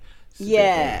bit like,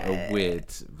 a weird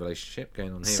relationship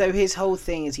going on here. So his whole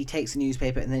thing is he takes a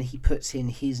newspaper and then he puts in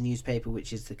his newspaper,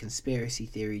 which is the conspiracy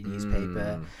theory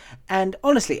newspaper. And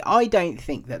honestly, I don't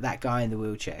think that guy in the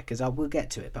wheelchair, because I will get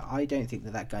to it, but I don't think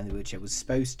that guy in the wheelchair was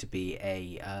supposed to be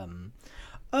a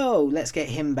let's get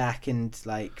him back and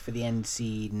like for the end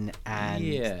scene, and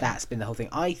that's been the whole thing.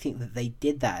 I think that they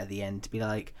did that at the end to be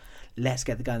like, let's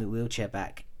get the guy in the wheelchair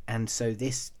back, and so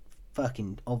this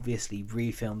fucking obviously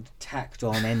refilmed, tacked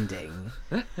on ending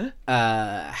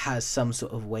has some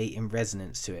sort of weight and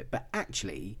resonance to it. But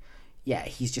actually, yeah,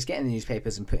 he's just getting the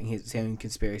newspapers and putting his own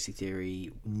conspiracy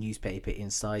theory newspaper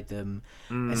inside them.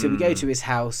 And so we go to his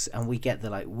house and we get the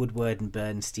like Woodward and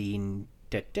Bernstein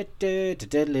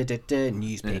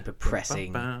newspaper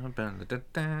pressing, and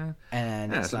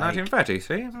it's like 1930,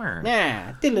 see?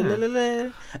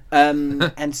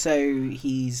 and so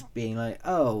he's being like,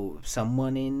 oh,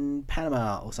 someone in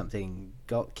Panama or something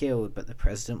got killed, but the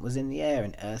president was in the air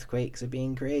and earthquakes are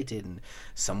being created, and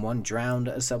someone drowned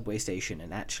at a subway station,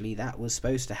 and actually that was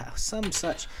supposed to have some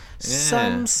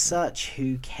such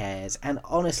who cares? And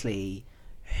honestly,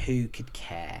 who could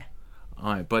care?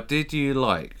 Alright, but did you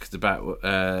like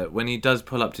about when he does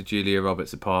pull up to Julia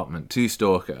Roberts' apartment to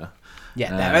stalk her?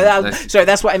 Yeah, sorry,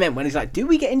 that's what I meant when he's like, do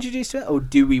we get introduced to her or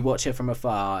do we watch her from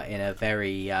afar in a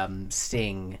very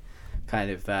Sting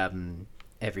kind of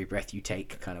every breath you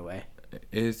take kind of way?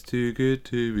 It's too good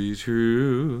to be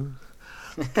true.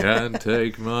 Can't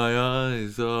take my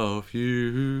eyes off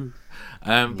you.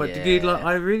 But did you like?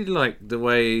 I really like the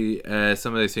way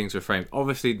some of those things were framed.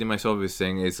 Obviously, the most obvious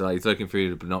thing is like he's looking through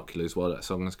the binoculars while that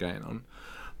song's going on.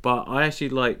 But I actually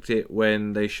liked it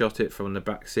when they shot it from the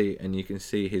back seat and you can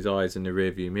see his eyes in the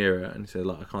rearview mirror, and he said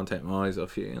like, "I can't take my eyes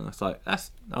off you." And I was like,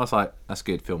 "That's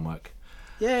good film work."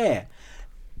 Yeah.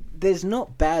 There's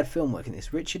not bad film work in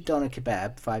this. Richard Donner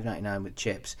Kebab, $5.99 with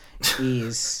chips,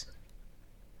 is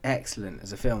excellent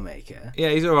as a filmmaker. Yeah,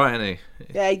 he's alright, isn't he?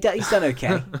 Yeah, he's done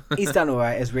okay. He's done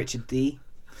alright as Richard D.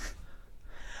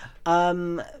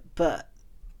 But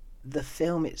the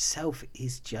film itself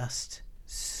is just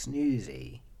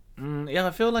snoozy. Yeah,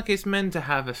 I feel like it's meant to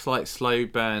have a slight slow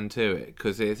burn to it,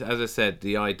 because it's, as I said,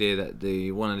 the idea that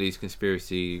one of these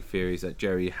conspiracy theories that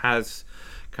Jerry has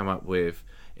come up with,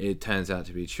 it turns out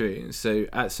to be true. And so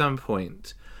at some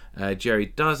point, Jerry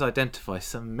does identify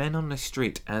some men on the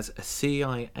street as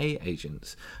CIA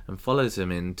agents and follows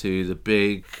them into the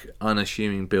big,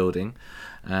 unassuming building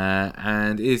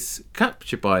and is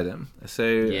captured by them.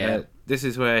 So this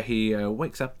is where he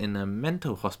wakes up in a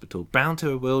mental hospital, bound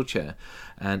to a wheelchair,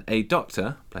 and a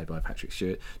doctor, played by Patrick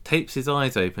Stewart, tapes his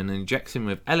eyes open and injects him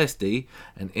with LSD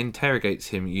and interrogates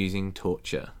him using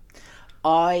torture.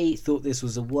 I thought this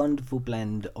was a wonderful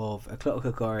blend of A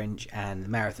Clockwork Orange and The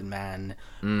Marathon Man,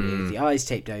 with the eyes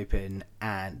taped open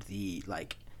and the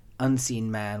like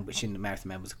unseen man, which in The Marathon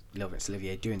Man was Laurence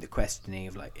Olivier doing the questioning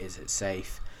of like, is it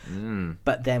safe?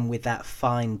 But then with that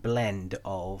fine blend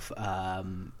of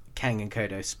Kang and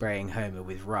Kodo spraying Homer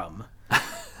with rum.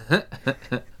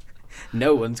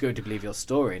 No one's going to believe your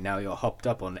story now you're hopped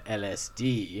up on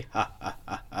LSD.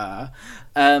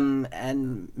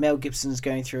 And Mel Gibson's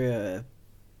going through a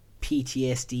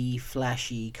PTSD,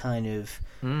 flashy kind of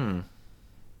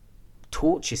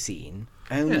torture scene,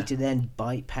 only to then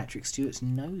bite Patrick Stewart's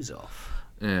nose off.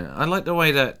 Yeah, I like the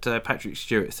way that Patrick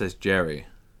Stewart says Jerry.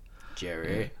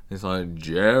 Jerry. It's like,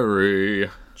 Jerry.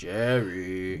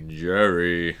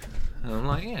 Jerry. And I'm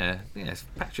like, it's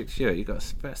Patrick Stewart. You've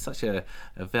got such a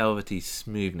velvety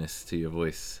smoothness to your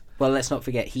voice. Well, let's not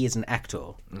forget, he is an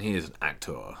actor. He is an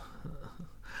actor.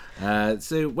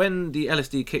 So when the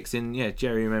LSD kicks in,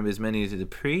 Jerry remembers many of the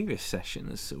previous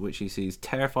sessions, which he sees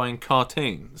terrifying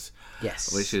cartoons.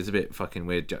 Yes. Which is a bit fucking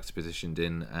weird juxtapositioned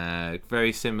in.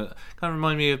 Very similar. Kind of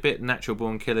remind me of a bit Natural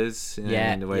Born Killers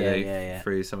in the way they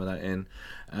threw some of that in.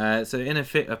 So in a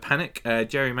fit of panic,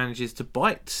 Jerry manages to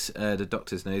bite the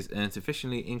doctor's nose and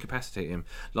sufficiently incapacitate him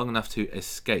long enough to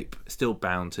escape, still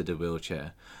bound to the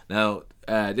wheelchair. Now,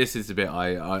 this is the bit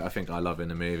I think I love in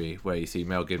the movie, where you see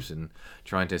Mel Gibson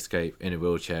trying to escape in a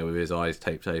wheelchair with his eyes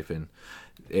taped open.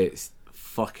 It's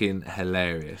fucking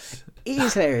hilarious. It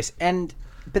is hilarious,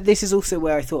 but this is also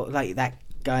where I thought, like, that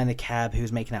guy in the cab who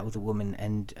was making out with a woman,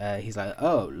 and he's like,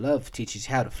 "Oh, love teaches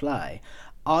you how to fly."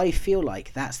 I feel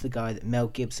like that's the guy that Mel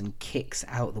Gibson kicks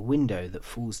out the window that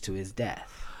falls to his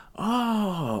death.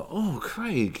 Oh,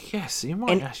 Craig, yes, you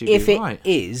might And actually if be it right.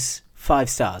 is 5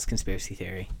 stars, conspiracy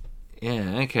theory.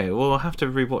 Yeah, okay, well, I'll have to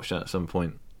rewatch that at some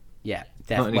point. Yeah,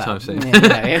 Not anytime soon.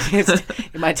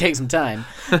 It might take some time.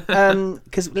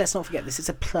 Because let's not forget, this is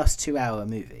a plus 2 hour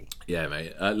movie. Yeah,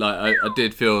 mate. I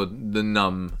did feel the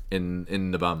numb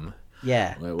in the bum.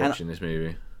 Yeah. While watching this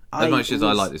movie. As much as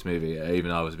I like this movie,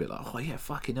 even I was a bit like, oh yeah,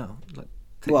 fucking hell. Like,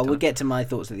 well, we'll get to my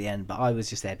thoughts at the end, but I was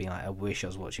just there being like, I wish I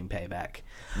was watching Payback.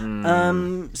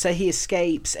 So he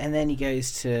escapes, and then he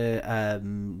goes to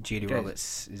Julia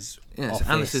Roberts' office.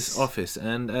 Alice's office,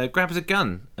 and grabs a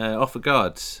gun off the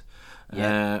guards.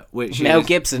 Which Mel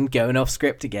Gibson going off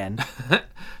script again.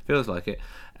 Feels like it.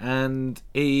 And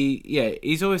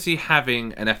he's obviously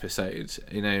having an episode,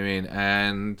 you know what I mean?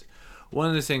 And one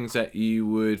of the things that you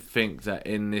would think that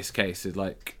in this case is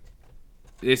like,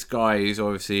 this guy is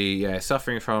obviously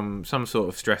suffering from some sort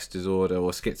of stress disorder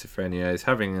or schizophrenia, is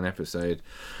having an episode.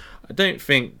 I don't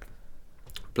think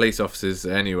police officers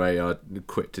anyway are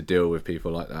quick to deal with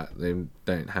people like that. They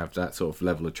don't have that sort of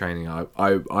level of training,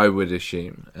 I would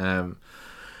assume.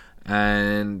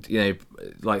 And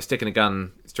like sticking a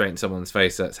gun straight in someone's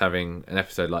face that's having an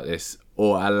episode like this,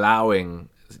 or allowing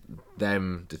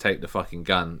them to take the fucking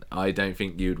gun, I don't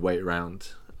think you'd wait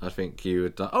around. I think you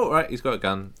would like, oh right, he's got a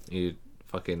gun, you'd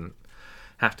fucking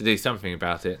have to do something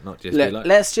about it, not just be like...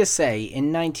 Let's just say,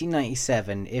 in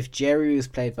 1997, if Jerry was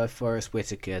played by Forrest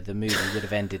Whitaker, the movie would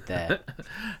have ended there.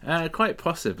 Quite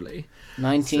possibly.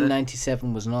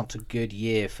 1997 was not a good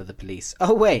year for the police.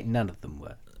 Oh wait, none of them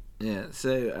were. Yeah,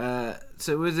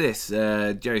 so with this,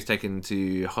 Jerry's taken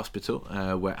to hospital,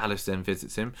 where Alice then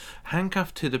visits him.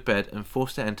 Handcuffed to the bed and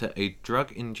forced to enter a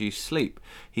drug-induced sleep,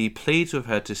 he pleads with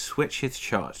her to switch his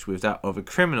charge with that of a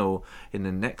criminal in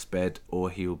the next bed, or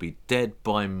he will be dead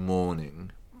by morning.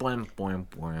 Boing, boing,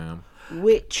 boing.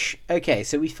 Which, okay,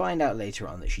 so we find out later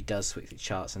on that she does switch the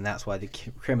charts, and that's why the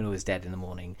criminal is dead in the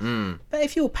morning. But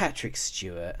if you're Patrick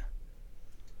Stewart,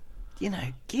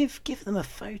 give them a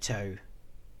photo.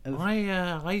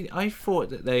 I thought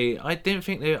that I didn't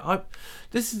think they.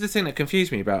 This is the thing that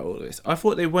confused me about all this. I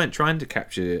thought they weren't trying to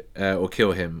capture or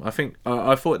kill him.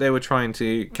 I thought they were trying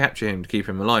to capture him to keep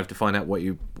him alive, to find out what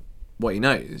he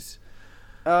knows.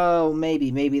 Oh,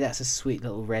 maybe that's a sweet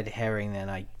little red herring then,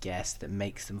 I guess, that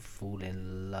makes them fall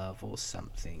in love or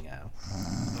something.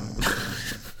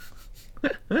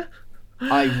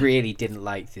 I really didn't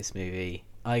like this movie.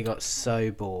 I got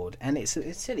so bored, and it's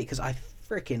silly because I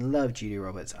freaking love Julia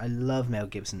Roberts. I love Mel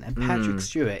Gibson, and Patrick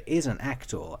Stewart is an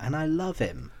actor, and I love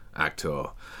him. Actor.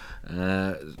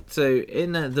 So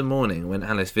in the morning, when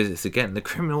Alice visits again, the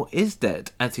criminal is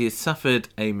dead, as he has suffered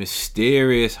a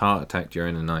mysterious heart attack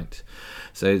during the night.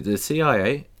 So the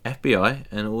CIA, FBI,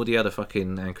 and all the other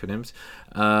fucking acronyms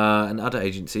and other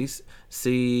agencies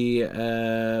see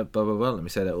let me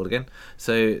say that all again.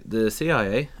 So the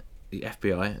CIA, the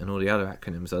FBI, and all the other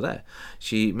acronyms are there.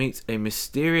 She meets a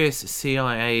mysterious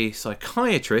CIA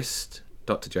psychiatrist,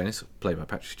 Dr. Jonas, played by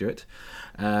Patrick Stewart.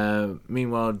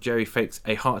 Meanwhile, Jerry fakes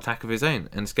a heart attack of his own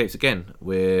and escapes again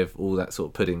with all that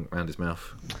sort of pudding around his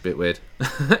mouth. A bit weird.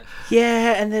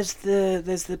 Yeah, and there's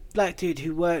the black dude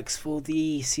who works for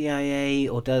the CIA,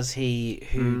 or does he?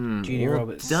 Who Julia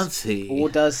Roberts? Does he? Or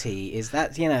does he? Is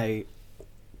that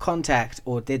Contact,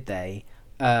 or did they?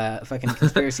 Fucking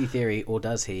conspiracy theory, or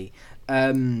does he?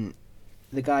 The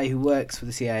guy who works for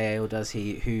the CIA, or does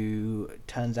he? Who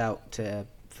turns out to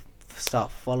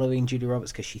start following Julia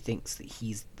Roberts because she thinks that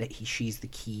she's the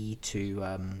key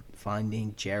to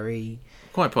finding Jerry.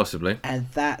 Quite possibly. And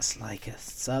that's like a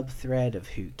sub-thread of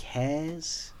who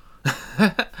cares.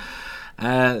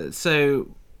 So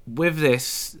with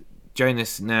this,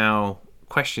 Jonas now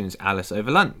questions Alice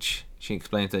over lunch. She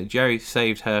explains that Jerry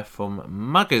saved her from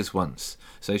muggers once,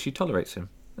 so she tolerates him.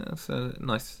 That's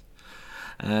nice.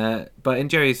 But in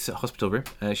Jerry's hospital room,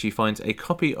 she finds a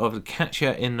copy of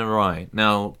Catcher in the Rye.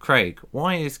 Now, Craig,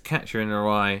 why is Catcher in the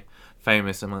Rye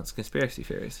famous amongst conspiracy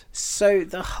theories? So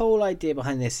the whole idea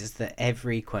behind this is that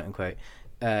every quote-unquote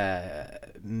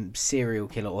serial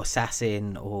killer or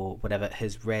assassin or whatever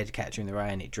has read Catcher in the Rye,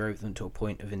 and it drove them to a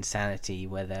point of insanity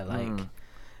where they're like,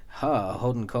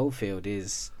 Holden Caulfield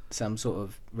is some sort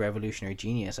of revolutionary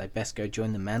genius. I best go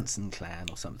join the Manson clan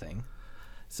or something.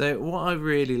 So what I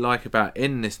really like about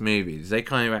in this movie is they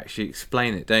kind of actually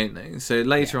explain it, don't they? So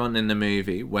later on in the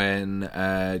movie, when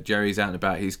Jerry's out and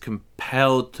about, he's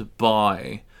compelled to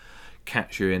buy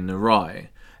Catcher in the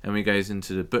Rye. And when he goes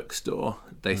into the bookstore,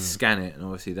 they scan it, and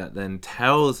obviously that then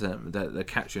tells them that the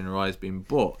Catcher in the Rye has been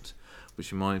bought,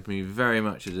 which reminds me very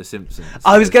much of The Simpsons.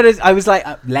 I was like,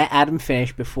 let Adam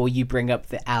finish before you bring up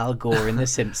the Al Gore in The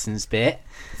Simpsons bit.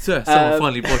 Sir, someone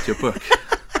finally bought your book.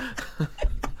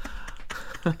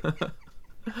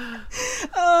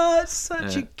 Oh, it's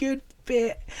such a good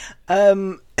bit.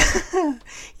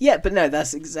 Yeah, but no,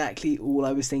 that's exactly all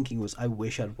I was thinking was I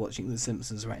wish I'd watching The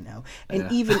Simpsons right now.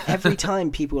 And even every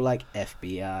time people were like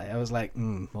FBI, I was like,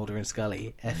 Mulder and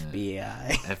Scully,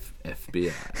 FBI.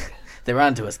 FBI. They're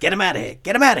onto us. Get them out of here.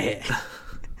 Get them out of here.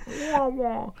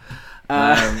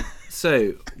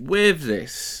 So with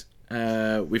this,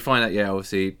 we find out,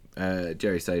 obviously,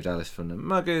 Jerry saved Alice from the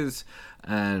muggers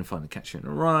and find the Catcher in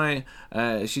the Rye.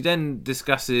 She then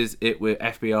discusses it with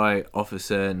FBI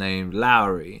officer named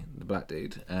Lowry, the black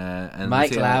dude. And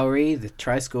Mike Lowry, the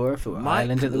try scorer for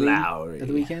Ireland at the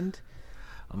weekend.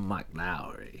 Mike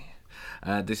Lowry.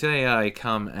 The CIA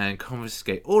come and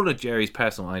confiscate all of Jerry's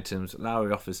personal items.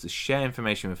 Lowry offers to share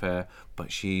information with her,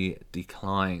 but she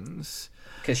declines.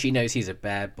 Because she knows he's a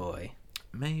bad boy.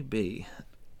 Maybe.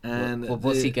 And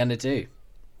what's he going to do?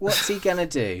 What's he going to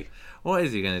do? What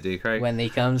is he going to do, Craig? When he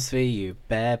comes for you,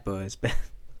 bad boys.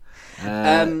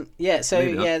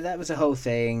 That was a whole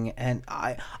thing. And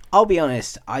I'll be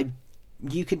honest,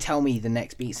 you can tell me the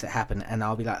next beats that happen, and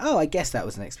I'll be like, oh, I guess that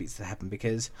was the next beats that happened,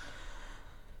 because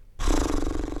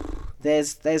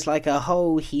there's like a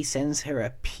whole, he sends her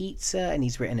a pizza and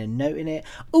he's written a note in it.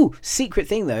 Oh, secret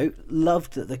thing though,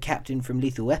 loved that the captain from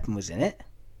Lethal Weapon was in it.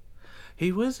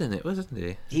 He was in it, wasn't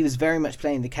he? He was very much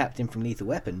playing the captain from Lethal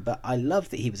Weapon, but I loved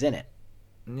that he was in it.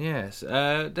 Yes,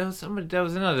 there was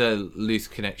another loose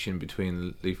connection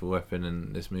between Lethal Weapon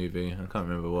and this movie. I can't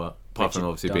remember what. Apart from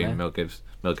obviously being Mel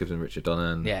Gibson, Richard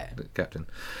Donner, and the captain.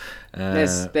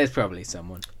 There's probably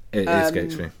someone. It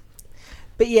escapes me.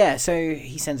 But yeah, so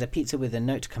he sends a pizza with a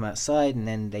note to come outside, and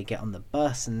then they get on the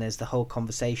bus, and there's the whole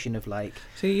conversation of like...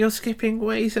 See, you're skipping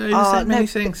way so many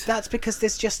things. That's because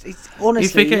there's just... It's,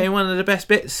 honestly... You're forgetting one of the best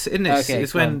bits in this. Okay,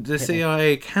 is when the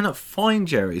CIA cannot find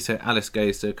Jerry, so Alice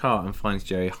goes to the car and finds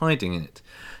Jerry hiding in it.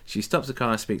 She stops the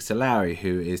car and speaks to Larry,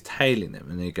 who is tailing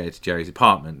them, and they go to Jerry's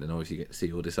apartment, and obviously you get to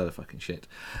see all this other fucking shit.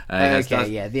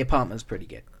 The apartment's pretty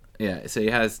good. Yeah, so he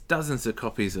has dozens of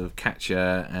copies of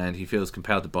Catcher, and he feels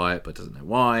compelled to buy it, but doesn't know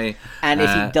why. And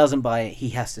if he doesn't buy it, he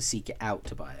has to seek it out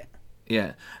to buy it.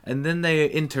 Yeah, and then they are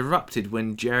interrupted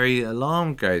when Jerry's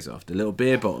alarm goes off, the little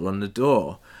beer bottle on the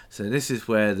door. So this is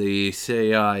where the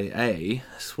CIA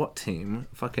SWAT team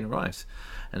fucking arrives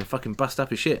and fucking bust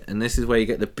up his shit. And this is where you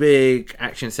get the big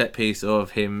action set piece of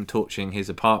him torching his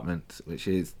apartment, which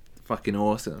is fucking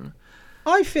awesome.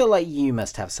 I feel like you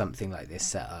must have something like this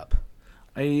set up.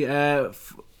 I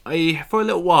for a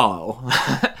little while,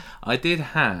 I did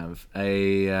have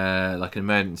a like an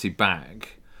emergency bag,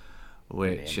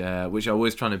 which I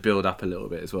was trying to build up a little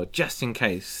bit as well, just in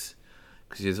case,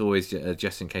 because there's always a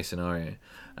just in case scenario.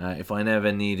 If I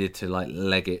never needed to like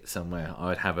leg it somewhere, I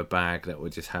would have a bag that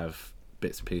would just have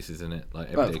bits and pieces in it,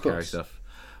 like everyday carry stuff,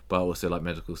 but also like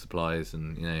medical supplies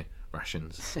and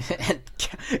rations.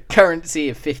 Currency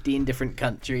of 15 different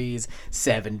countries,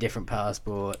 7 different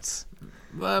passports.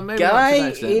 Well, maybe Guy not to that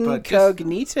extent,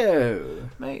 incognito.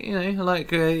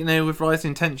 Mate, with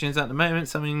rising tensions at the moment,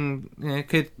 something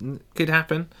could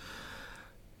happen.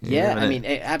 Yeah, I mean,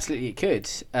 it could.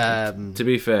 To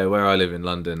be fair, where I live in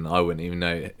London, I wouldn't even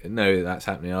know that's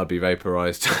happening. I'd be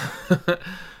vaporised.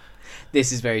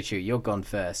 This is very true. You're gone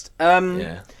first.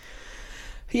 Yeah,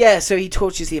 so he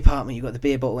torches the apartment. You've got the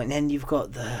beer bottle, and then you've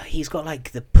got he's got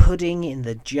like the pudding in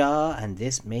the jar, and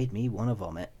this made me want to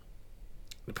vomit.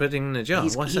 The pudding in a jar.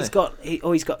 He's What's that?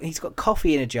 He's got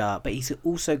coffee in a jar, but he's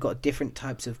also got different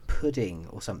types of pudding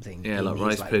or something. Yeah, in like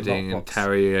his, rice pudding and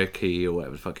lockbox. karaoke or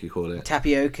whatever the fuck you call it.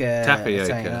 Tapioca.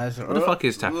 Tapioca. What the fuck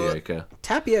is tapioca?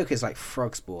 Tapioca is like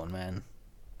frog spawn, man.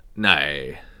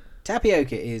 No.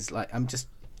 Tapioca is like, I'm just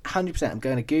 100%. I'm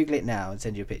going to Google it now and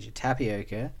send you a picture.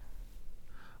 Tapioca.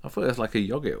 I thought it was like a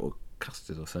yogurt or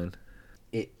custard or something.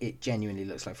 It genuinely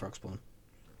looks like frog spawn.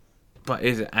 But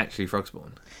is it actually frog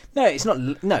spawn? No, it's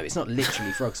not. No, it's not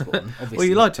literally frog spawn. Obviously. Well,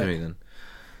 you lied to me then.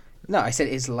 No, I said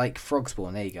it's like frog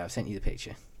spawn. There you go. I've sent you the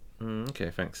picture. Okay,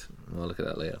 thanks. I'll look at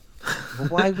that later. Well,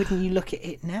 why wouldn't you look at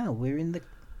it now? We're in the.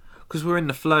 Because we're in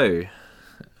the flow.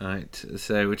 Right,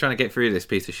 so we're trying to get through this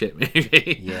piece of shit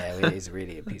movie. Yeah, it is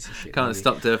really a piece of shit. Can't movie.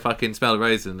 stop to fucking smell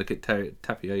roses and look at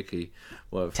tapioca.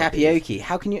 Tapioca.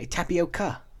 How can you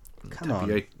tapioca? Come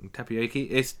on. Tapioca.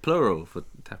 It's plural for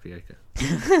tapioca.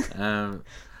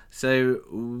 So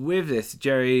with this,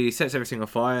 Jerry sets everything on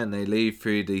fire and they leave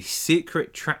through the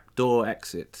secret trapdoor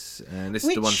exits. And this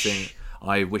is the one thing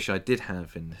I wish I did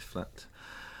have in this flat.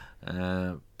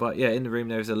 But yeah, in the room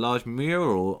there is a large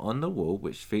mural on the wall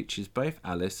which features both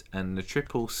Alice and the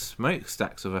triple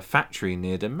smokestacks of a factory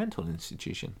near the mental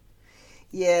institution.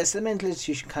 Yeah, so the mental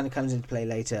institution kind of comes into play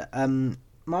later.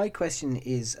 My question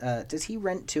is, does he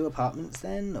rent 2 apartments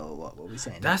then, or what were we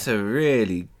saying? That's a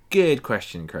really good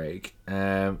question, Craig.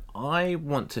 I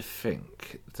want to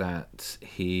think that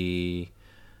he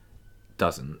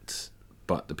doesn't,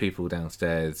 but the people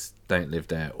downstairs don't live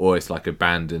there, or it's like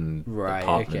abandoned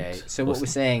apartment. Okay. So what we're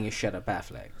saying is shut up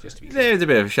Affleck, just to be clear. There's a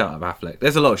bit of a shut up Affleck.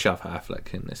 There's a lot of shut up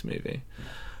Affleck in this movie.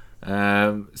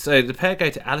 So the pair go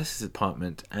to Alice's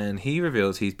apartment, and he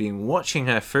reveals he's been watching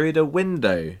her through the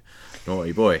window.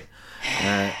 Naughty boy.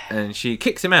 And she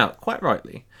kicks him out, quite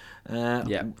rightly.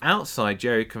 Outside,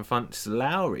 Jerry confronts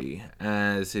Lowry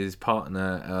as his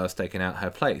partner is taking out her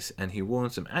place, and he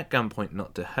warns them at gunpoint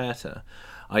not to hurt her.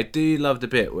 I do love the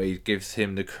bit where he gives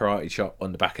him the karate chop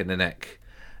on the back of the neck,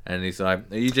 and he's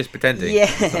like, "Are you just pretending?" Yeah.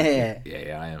 Like,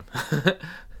 yeah, I am.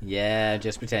 Yeah,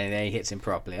 just pretending that he hits him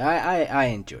properly. I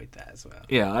enjoyed that as well.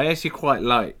 Yeah, I actually quite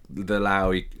like the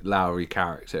Lowry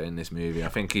character in this movie. I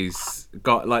think he's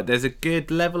got, like, there's a good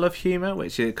level of humour,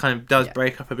 which it kind of does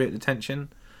break up a bit of the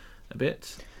tension, a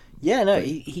bit. Yeah, no,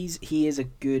 he is a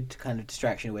good kind of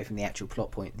distraction away from the actual plot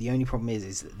point. The only problem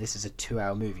is that this is a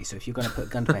 2-hour movie, so if you're going to put a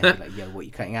gun to my head, like, yo, what are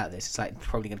you cutting out of this? It's like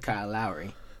probably going to cut out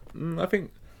Lowry. I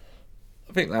think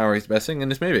Lowry's the best thing in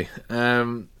this movie.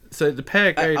 So the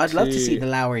pair go I'd love to see the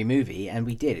Lowry movie, and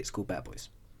we did. It's called Bad Boys.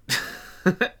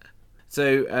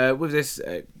 So with this,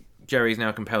 Jerry's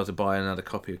now compelled to buy another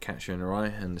copy of Catcher in the Rye,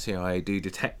 and the CIA do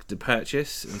detect the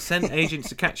purchase and send agents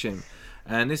to catch him.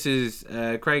 And this is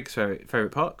Craig's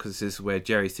favourite part, because this is where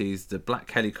Jerry sees the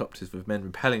black helicopters with men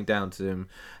rappelling down to him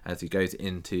as he goes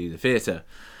into the theatre.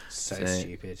 So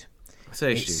stupid.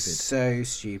 So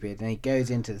stupid. And he goes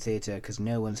into the theatre because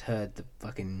no one's heard the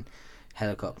fucking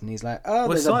helicopter, and he's like, "Oh,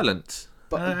 there's silent.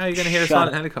 How are you going to hear a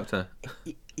silent helicopter?"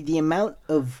 The amount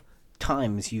of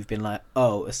times you've been like,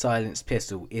 "Oh, a silenced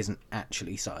pistol isn't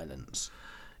actually silence."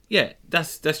 Yeah,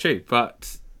 that's true,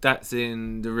 but that's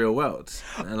in the real world.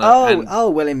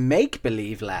 Well, in make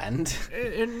believe land.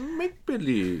 In make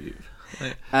believe.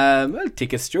 I'll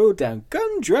take a stroll down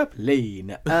Gumdrop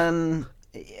Lane.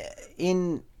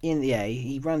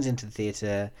 He runs into the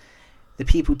theatre. The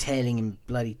people tailing him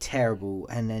bloody terrible,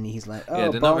 and then he's like, "Oh, yeah,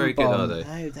 they're not very good, are they?"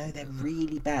 No, they're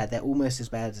really bad. They're almost as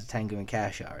bad as Tango and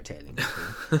Cash are at tailing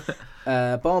people.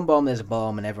 Bomb, there's a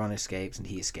bomb, and everyone escapes, and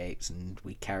he escapes, and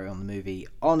we carry on the movie.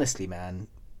 Honestly, man,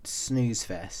 snooze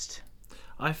fest.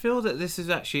 I feel that this is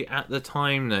actually at the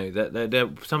time, though,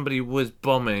 that somebody was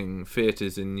bombing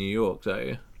theatres in New York,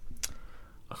 though.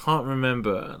 I can't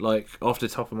remember, like, off the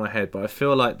top of my head, but I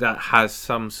feel like that has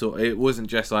some sort... It wasn't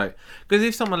just like... Because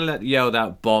if someone yelled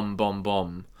out, bomb, bomb,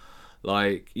 bomb,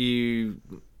 like, you...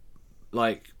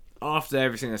 Like, after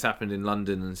everything that's happened in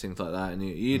London and things like that, and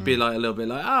you'd be, like, a little bit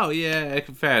like, oh, yeah,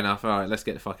 fair enough, all right, let's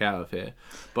get the fuck out of here.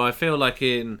 But I feel like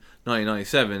in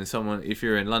 1997, if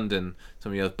you're in London,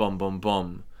 someone yells, bomb, bomb,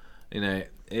 bomb, you know,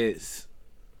 it's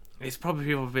probably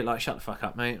people a bit like, shut the fuck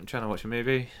up, mate, I'm trying to watch a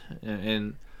movie,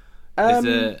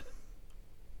 I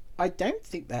don't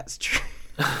think that's true.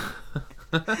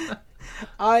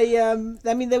 I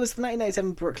mean, there was the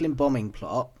 1997 Brooklyn bombing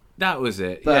plot. That was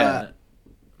it, but, yeah.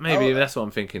 Maybe that's what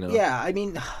I'm thinking of. Yeah, I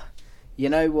mean, you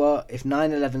know what? If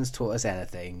 9/11's taught us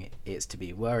anything, it's to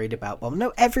be worried about bombs.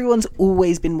 No, everyone's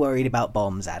always been worried about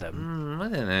bombs, Adam. I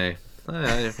don't know.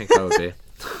 I don't think I would be.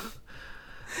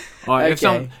 Alright,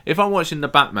 okay. if I'm watching The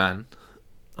Batman,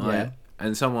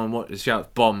 and someone shouts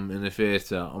bomb in the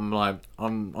theatre, I'm like,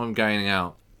 I'm going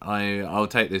out. I'll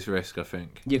take this risk, I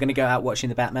think. You're going to go out watching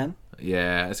the Batman?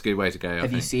 Yeah, that's a good way to go.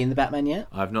 Have you seen the Batman yet?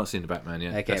 I've not seen the Batman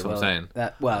yet. Okay, That's what I'm saying.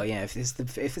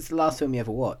 If it's the last film you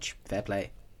ever watch, fair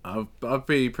play. I'd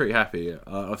be pretty happy.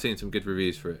 I've seen some good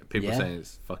reviews for it. People Yeah. saying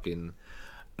it's fucking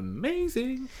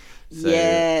amazing. So...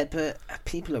 Yeah, but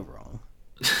people are wrong.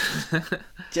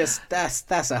 Just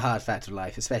that's a hard fact of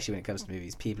life, especially when it comes to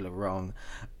movies. People are wrong.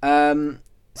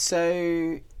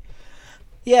 So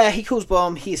yeah, he calls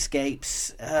bomb. He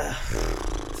escapes.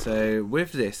 So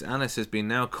with this, Alice has been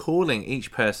now calling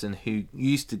each person who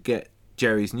used to get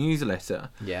Jerry's newsletter.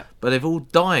 Yeah. But they've all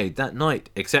died that night,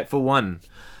 except for one.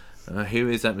 Who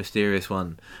is that mysterious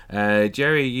one?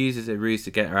 Jerry uses a ruse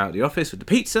to get her out of the office with the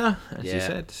pizza, as you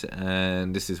said.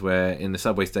 And this is where, in the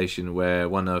subway station, where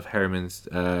one of Harriman's...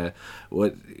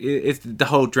 it's the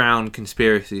whole drown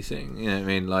conspiracy thing. You know what I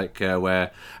mean? Like,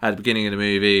 where at the beginning of the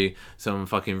movie, some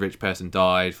fucking rich person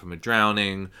died from a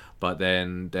drowning, but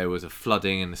then there was a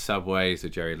flooding in the subway, so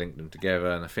Jerry linked them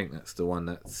together, and I think that's the one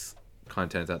that's kind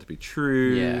of turns out to be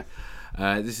true. Yeah.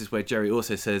 This is where Jerry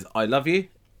also says, "I love you."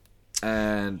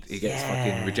 And he gets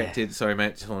fucking rejected. Sorry,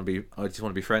 mate. I just want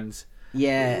to be friends.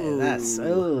 Yeah, that's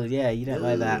you don't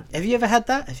like that. Have you ever had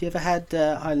that? Have you ever had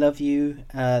 "I love you"?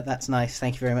 That's nice.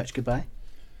 Thank you very much. Goodbye.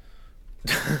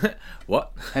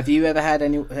 What? Have you ever had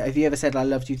any? Have you ever said "I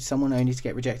loved you" to someone only to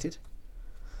get rejected?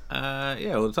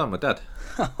 Yeah, all the time. My dad.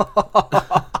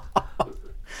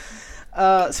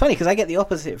 It's funny because I get the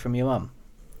opposite from your mum.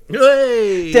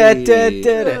 Hey!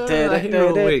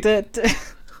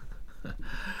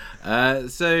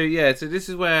 So this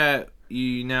is where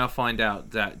you now find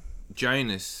out that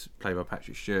Jonas, played by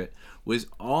Patrick Stewart, was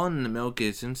on Mel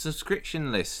Gibson's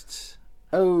subscription list.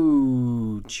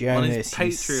 Oh, Jonas, on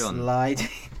his Patreon. Slide.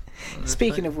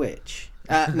 Speaking of which,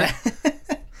 no.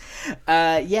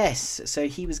 Yes. So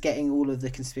he was getting all of the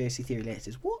conspiracy theory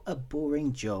letters. What a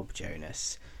boring job,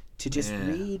 Jonas, to just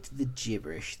read the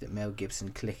gibberish that Mel Gibson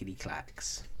clickety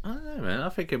clacks. I don't know, man. I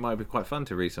think it might be quite fun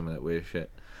to read some of that weird shit.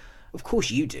 Of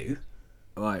course you do.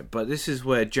 Right, but this is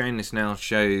where Jonas now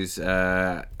shows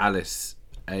Alice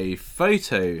a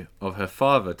photo of her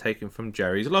father taken from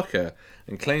Jerry's locker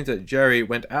and claims that Jerry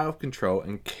went out of control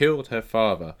and killed her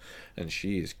father, and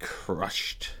she is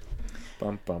crushed.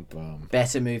 Bum, bum, bum.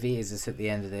 Better movie is this at the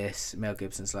end of this. Mel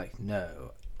Gibson's like,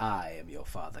 "No, I am your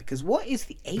father." Because what is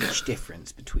the age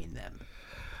difference between them?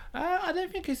 I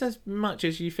don't think it's as much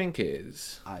as you think it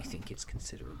is. I think it's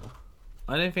considerable.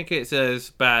 I don't think it's as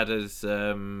bad as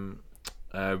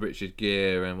Richard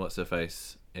Gere and what's her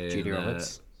face in Julia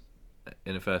Roberts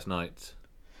in The First Night.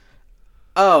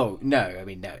 Oh no! I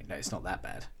mean, no, it's not that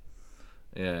bad.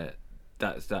 Yeah,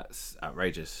 that's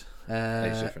outrageous.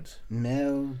 Age difference.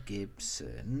 Mel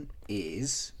Gibson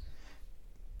is.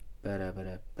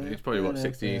 It's probably what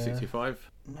 60,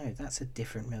 65. No, that's a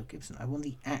different Mel Gibson. I want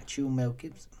the actual Mel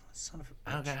Gibson. Son of a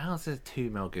bitch. Okay, how's there two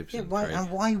Mel Gibson? Yeah,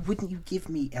 why wouldn't you give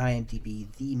me IMDb?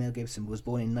 The Mel Gibson was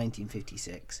born in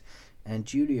 1956, and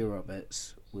Julia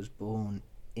Roberts was born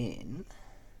in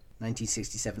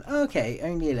 1967. Okay,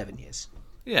 only 11 years.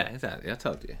 Yeah, exactly. I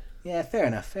told you. Yeah, fair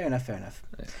enough.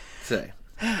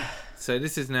 So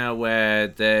this is now where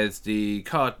there's the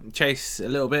car chase a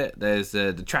little bit. There's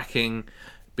the tracking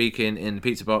beacon in the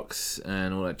pizza box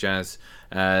and all that jazz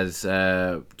as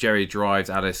Jerry drives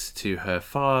Alice to her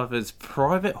father's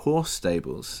private horse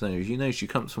stables. So you know she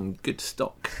comes from good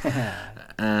stock.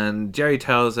 And Jerry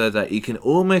tells her that he can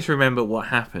almost remember what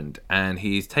happened and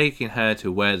he's taking her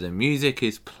to where the music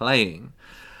is playing.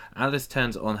 Alice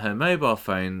turns on her mobile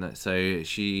phone so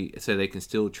they can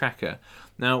still track her.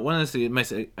 Now, one of the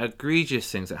most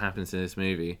egregious things that happens in this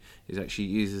movie is that she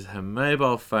uses her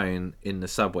mobile phone in the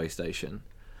subway station.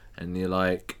 And you're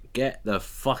like, get the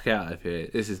fuck out of here.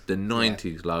 This is the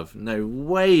 90s, love. No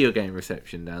way you're getting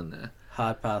reception down there.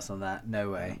 Hard pass on that. No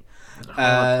way.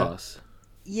 Hard pass.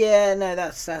 Yeah, no,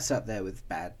 that's up there with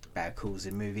bad calls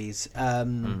in movies. I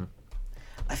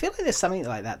feel like there's something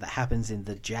like that happens in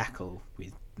The Jackal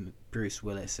with Bruce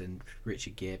Willis and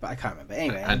Richard Gere, but I can't remember.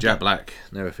 Anyway, and Jack Black,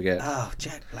 never forget. Oh,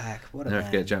 Jack Black, what a never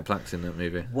man. forget Jack Black's in that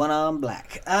movie. One arm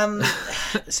black.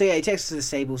 So yeah, he takes us to the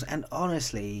stables, and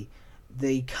honestly,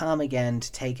 they come again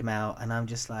to take him out, and I'm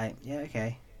just like, yeah,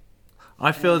 okay.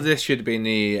 I feel this should have been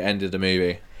the end of the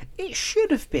movie. It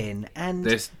should have been, and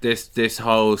this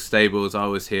whole stables. I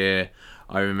was here.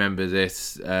 I remember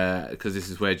this because this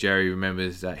is where Jerry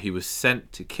remembers that he was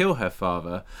sent to kill her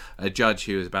father, a judge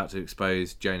who was about to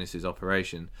expose Jonas's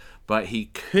operation, but he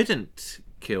couldn't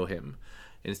kill him.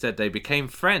 Instead, they became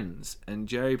friends, and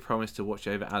Jerry promised to watch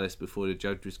over Alice before the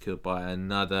judge was killed by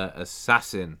another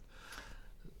assassin.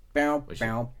 So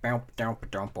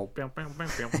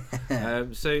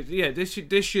yeah, this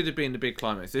should have been the big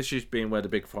climax. This should have been where the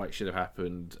big fight should have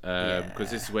happened,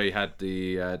 because this is where you had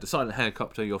the silent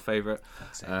helicopter, your favourite,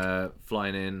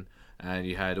 flying in, and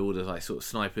you had all the like sort of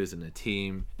snipers and the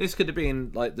team. This could have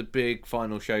been like the big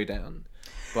final showdown,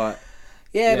 but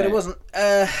but it wasn't.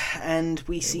 And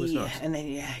we see, not. and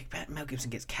then Mel Gibson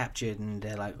gets captured, and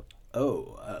they're like,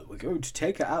 "Oh, we're going to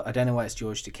take her out." I don't know why it's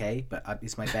George Takei, but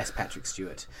it's my best Patrick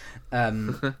Stewart.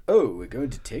 Oh, we're going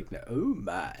to take her. Oh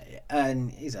my!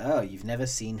 And he's like, "Oh, you've never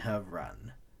seen her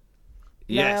run."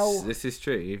 Yes, Now, this is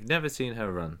true. You've never seen her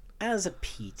run. as a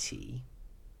PT,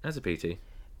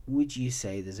 would you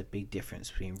say there's a big difference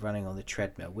between running on the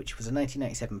treadmill, which was a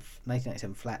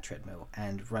 1997 flat treadmill,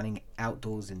 and running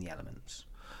outdoors in the elements?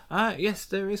 Yes,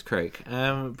 there is, Craig.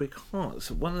 Because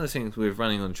one of the things with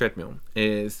running on treadmill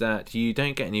is that you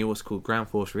don't get any what's called ground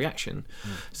force reaction.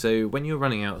 So when you're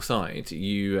running outside,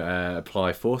 you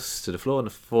apply force to the floor, and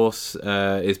the force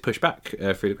is pushed back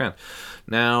through the ground.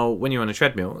 Now, when you're on a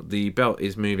treadmill, the belt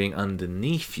is moving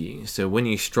underneath you. So when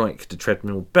you strike the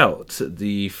treadmill belt,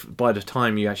 by the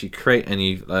time you actually create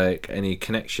any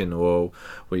connection, or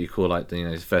what you call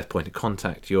the first point of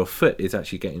contact, your foot is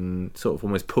actually getting sort of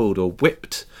almost pulled or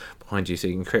whipped behind you, so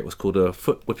you can create what's called a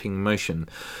foot whipping motion.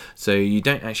 So you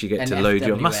don't actually get to load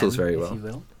your muscles very well. If you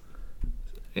will.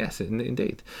 Yes,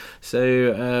 indeed.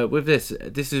 So with this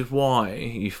is why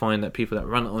you find that people that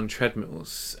run on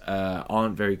treadmills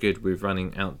aren't very good with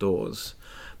running outdoors,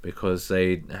 because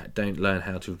they don't learn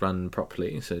how to run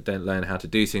properly. So they don't learn how to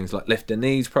do things like lift their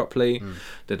knees properly.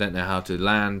 They don't know how to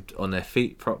land on their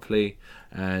feet properly.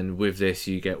 And with this,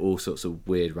 you get all sorts of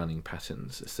weird running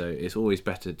patterns. So it's always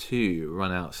better to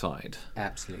run outside.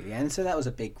 Absolutely. And so that was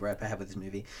a big gripe I had with this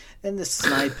movie. Then the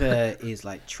sniper is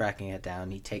like tracking her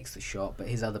down. He takes the shot, but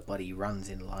his other buddy runs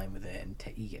in line with it, and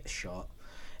he gets shot.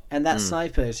 And that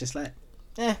sniper is just like,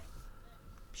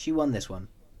 she won this one.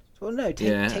 Well, no,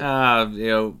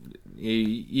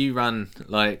 you run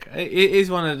like it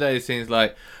is one of those things.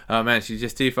 Like, oh man, she's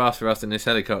just too fast for us in this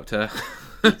helicopter.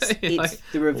 It's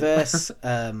the reverse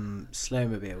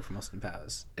Slowmobile from Austin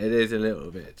Powers. It is a little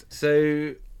bit.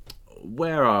 So,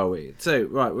 where are we? So,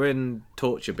 right, we're in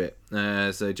torture bit.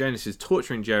 So Jonas is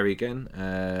torturing Jerry again.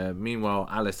 Meanwhile,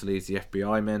 Alice leads the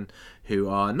FBI men, who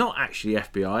are not actually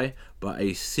FBI, but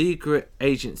a secret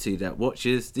agency that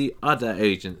watches the other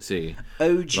agency.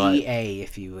 OGA,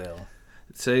 if you will.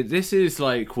 So this is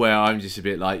like where I'm just a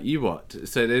bit like, you what?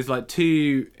 So there's like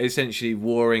two essentially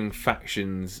warring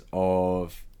factions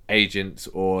of agents,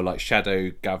 or like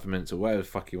shadow governments, or whatever the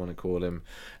fuck you want to call them,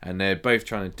 and they're both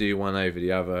trying to do one over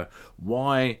the other.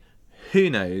 Why? Who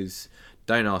knows?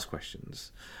 Don't ask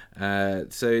questions.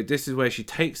 So this is where she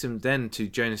takes him then to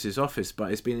Jonas's office,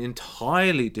 but it's been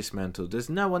entirely dismantled. There's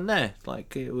no one there.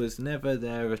 Like, it was never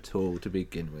there at all to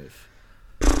begin with.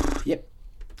 Yep.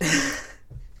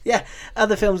 Yeah,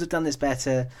 other films have done this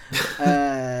better.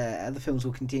 Other films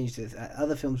will continue to.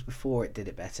 Other films before it did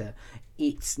it better.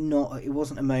 It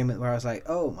wasn't a moment where I was like,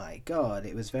 "Oh my god!"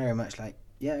 It was very much like,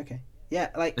 "Yeah, okay, yeah."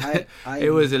 Like I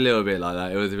it was a little bit like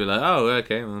that. It was a bit like, "Oh,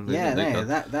 okay." Well, yeah, no,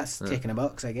 that's ticking a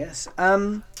box, I guess.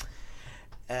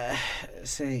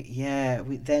 So yeah,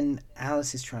 then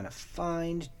Alice is trying to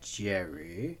find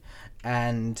Jerry,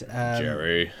 and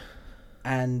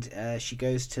she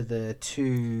goes to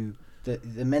the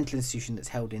mental institution that's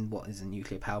held in what is a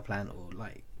nuclear power plant, or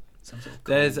like some sort of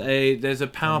there's a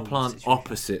power plant situation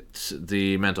opposite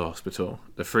the mental hospital,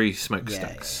 the Free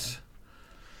Smokestacks.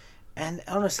 Yeah. And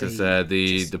honestly,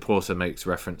 because the porter makes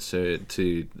reference to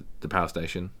the power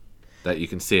station, that you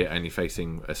can see it only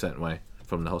facing a certain way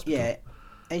from the hospital. Yeah,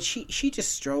 and she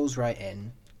just strolls right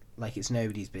in like it's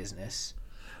nobody's business.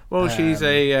 Well, is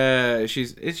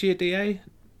she a DA?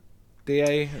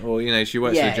 DA, or she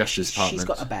works for the Justice Department. She's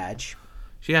got a badge.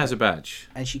 She has a badge,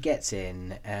 and she gets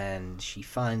in, and she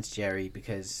finds Jerry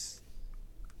because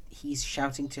he's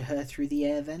shouting to her through the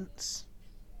air vents.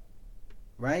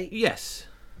 Right? Yes.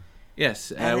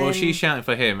 Well, she's shouting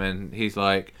for him, and he's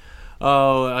like,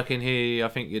 "Oh, I can hear you. I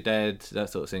think you're dead." That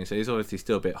sort of thing. So he's obviously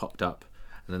still a bit hopped up,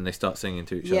 and then they start singing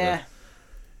to each other.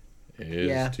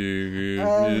 It's too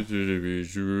good to be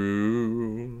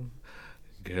true.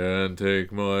 Can't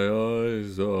take my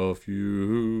eyes off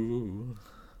you.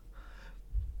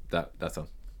 That song.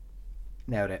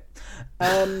 Nailed it.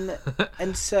 And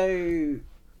so,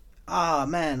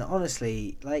 man,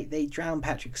 honestly, like, they drown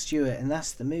Patrick Stewart, and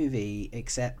that's the movie,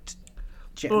 except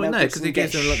no, because he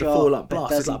gives them like the fall up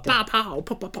blast. It's like pow pow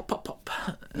pop pop pop pop pop.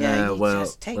 Yeah,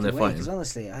 just take it away, because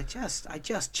honestly, I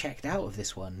just checked out of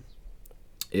this one.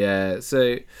 Yeah,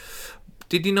 so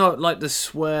Did you not like the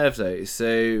swerve though?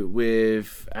 So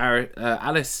with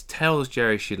Alice tells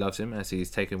Jerry she loves him as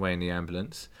he's taken away in the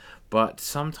ambulance, but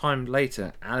sometime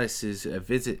later Alice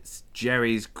visits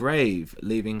Jerry's grave,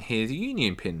 leaving his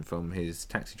union pin from his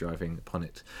taxi driving upon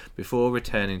it before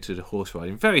returning to the horse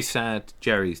riding. Very sad.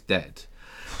 Jerry's dead.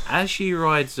 As she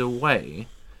rides away,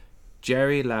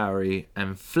 Jerry Lowry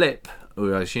and Flip,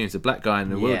 who I assume is the black guy in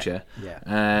the wheelchair,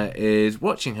 is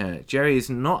watching her. Jerry is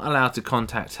not allowed to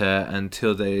contact her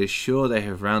until they are sure they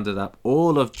have rounded up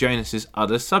all of Jonas's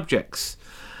other subjects.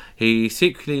 He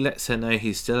secretly lets her know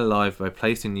he's still alive by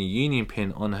placing the union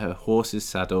pin on her horse's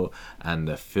saddle, and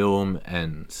the film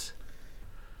ends.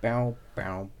 Bow,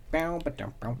 bow, bow,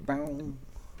 ba-dum, bow, bow.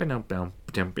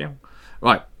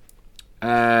 Right.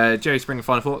 Jerry Springer,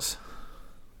 final thoughts?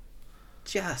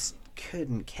 Just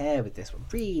couldn't care with this one.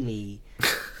 Really.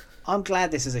 I'm glad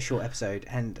this is a short episode,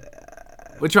 and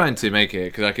we're trying to make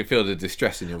it because I can feel the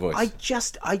distress in your voice. I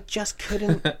just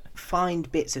couldn't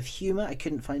find bits of humour. I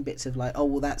couldn't find bits of like, oh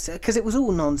well, that's because it was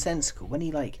all nonsensical. When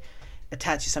he like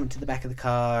attaches something to the back of the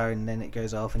car and then it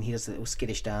goes off and he does the little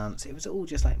skittish dance, it was all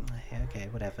just like, okay,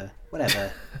 whatever.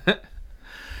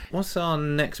 What's our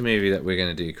next movie that we're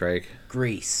going to do, Craig?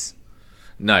 Grease.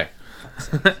 No.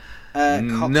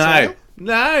 Cocktail?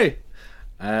 No.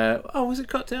 Was it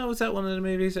Cocktail? Was that one of the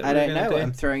movies that I don't know.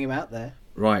 I'm throwing him out there.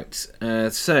 Right.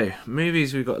 So,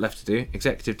 movies we've got left to do.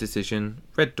 Executive Decision,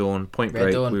 Red Dawn, Point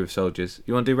Break, We Were Soldiers.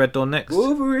 You want to do Red Dawn next?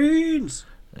 Wolverines!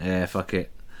 Yeah, fuck it.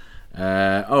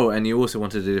 And you also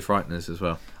want to do The Frighteners as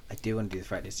well. I do want to do The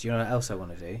Frighteners. Do you know what else I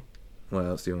want to do? What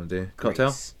else do you want to do?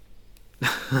 Grease.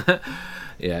 Cocktail?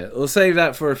 Yeah, we'll save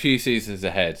that for a few seasons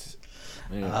ahead.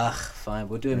 Yeah. Fine.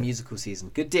 We'll do a musical season.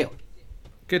 Good deal.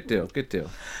 Good deal.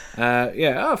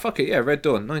 Fuck it. Yeah, Red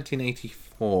Dawn,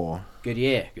 1984. Good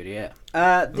year.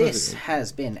 This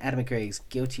has been Adam McCraig's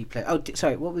Guilty Pleasure. Oh,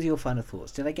 sorry. What was your final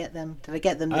thoughts? Did I get them this week?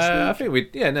 I think we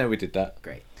did that.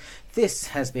 Great. This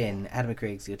has been Adam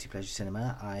McCraig's Guilty Pleasure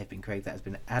Cinema. I have been Craig. That has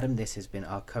been Adam. This has been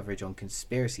our coverage on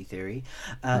conspiracy theory.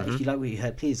 If you like what you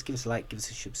heard, please give us a like, give us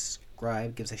a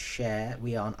subscribe, give us a share.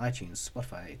 We are on iTunes,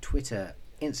 Spotify, Twitter,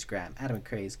 Instagram, Adam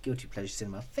McCraig's Guilty Pleasure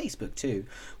Cinema, Facebook too.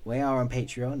 We are on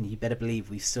Patreon. You better believe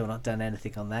we've still not done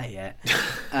anything on that yet.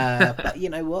 But you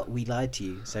know what? We lied to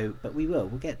you. But we will.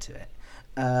 We'll get to it.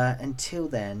 Until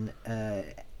then,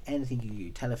 anything you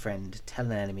do, tell a friend, tell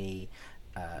an enemy,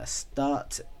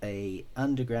 start a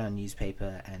underground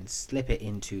newspaper and slip it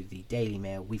into the Daily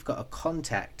Mail. We've got a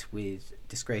contact with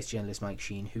disgraced journalist Mike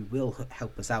Sheen who will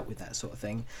help us out with that sort of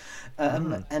thing.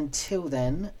 Until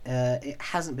then, it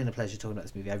hasn't been a pleasure talking about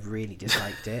this movie. I've really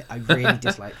disliked it. I really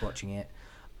disliked watching it.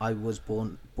 I was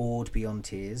bored beyond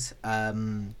tears.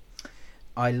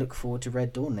 I look forward to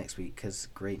Red Dawn next week because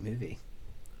great movie.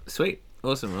 Sweet.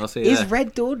 Awesome, I'll see you there.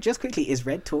 Red Dawn, just quickly, is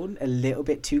Red Dawn a little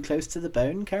bit too close to the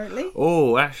bone currently?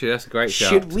 Oh, actually, that's a great shout.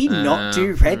 Should we not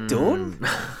do Red Dawn?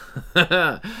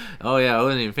 Oh, yeah, I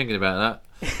wasn't even thinking about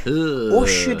that. Or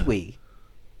should we?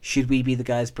 Should we be the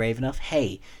guys brave enough?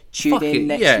 Hey, tune in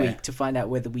next week to find out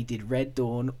whether we did Red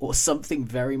Dawn or something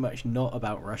very much not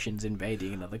about Russians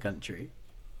invading another country.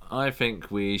 I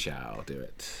think we shall do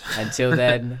it. Until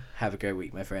then, have a great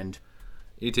week, my friend.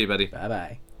 You too, buddy.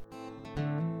 Bye-bye.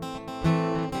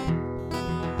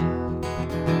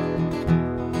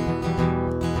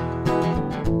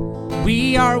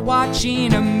 We are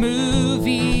watching a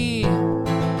movie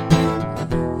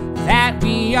that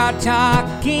we are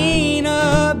talking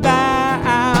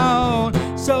about.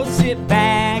 So sit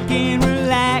back and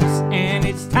relax, and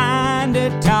it's time to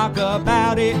talk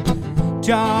about it.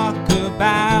 Talk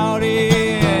about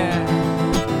it.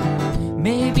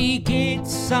 Maybe get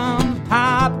some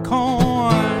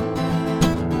popcorn,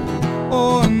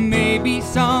 or maybe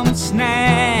some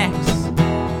snacks.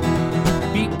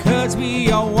 Because we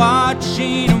are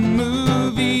watching a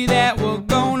movie that we're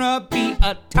gonna be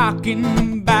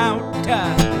talking about.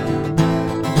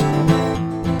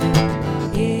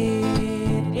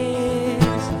 It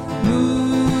is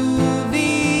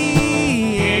movie.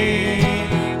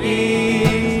 It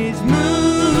is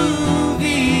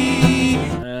movie.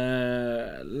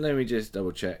 Let me just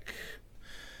double check.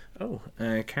 Oh,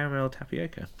 caramel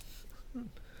tapioca.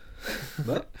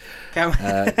 What?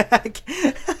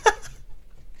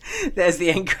 There's the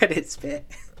end credits bit.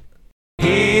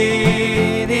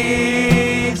 It is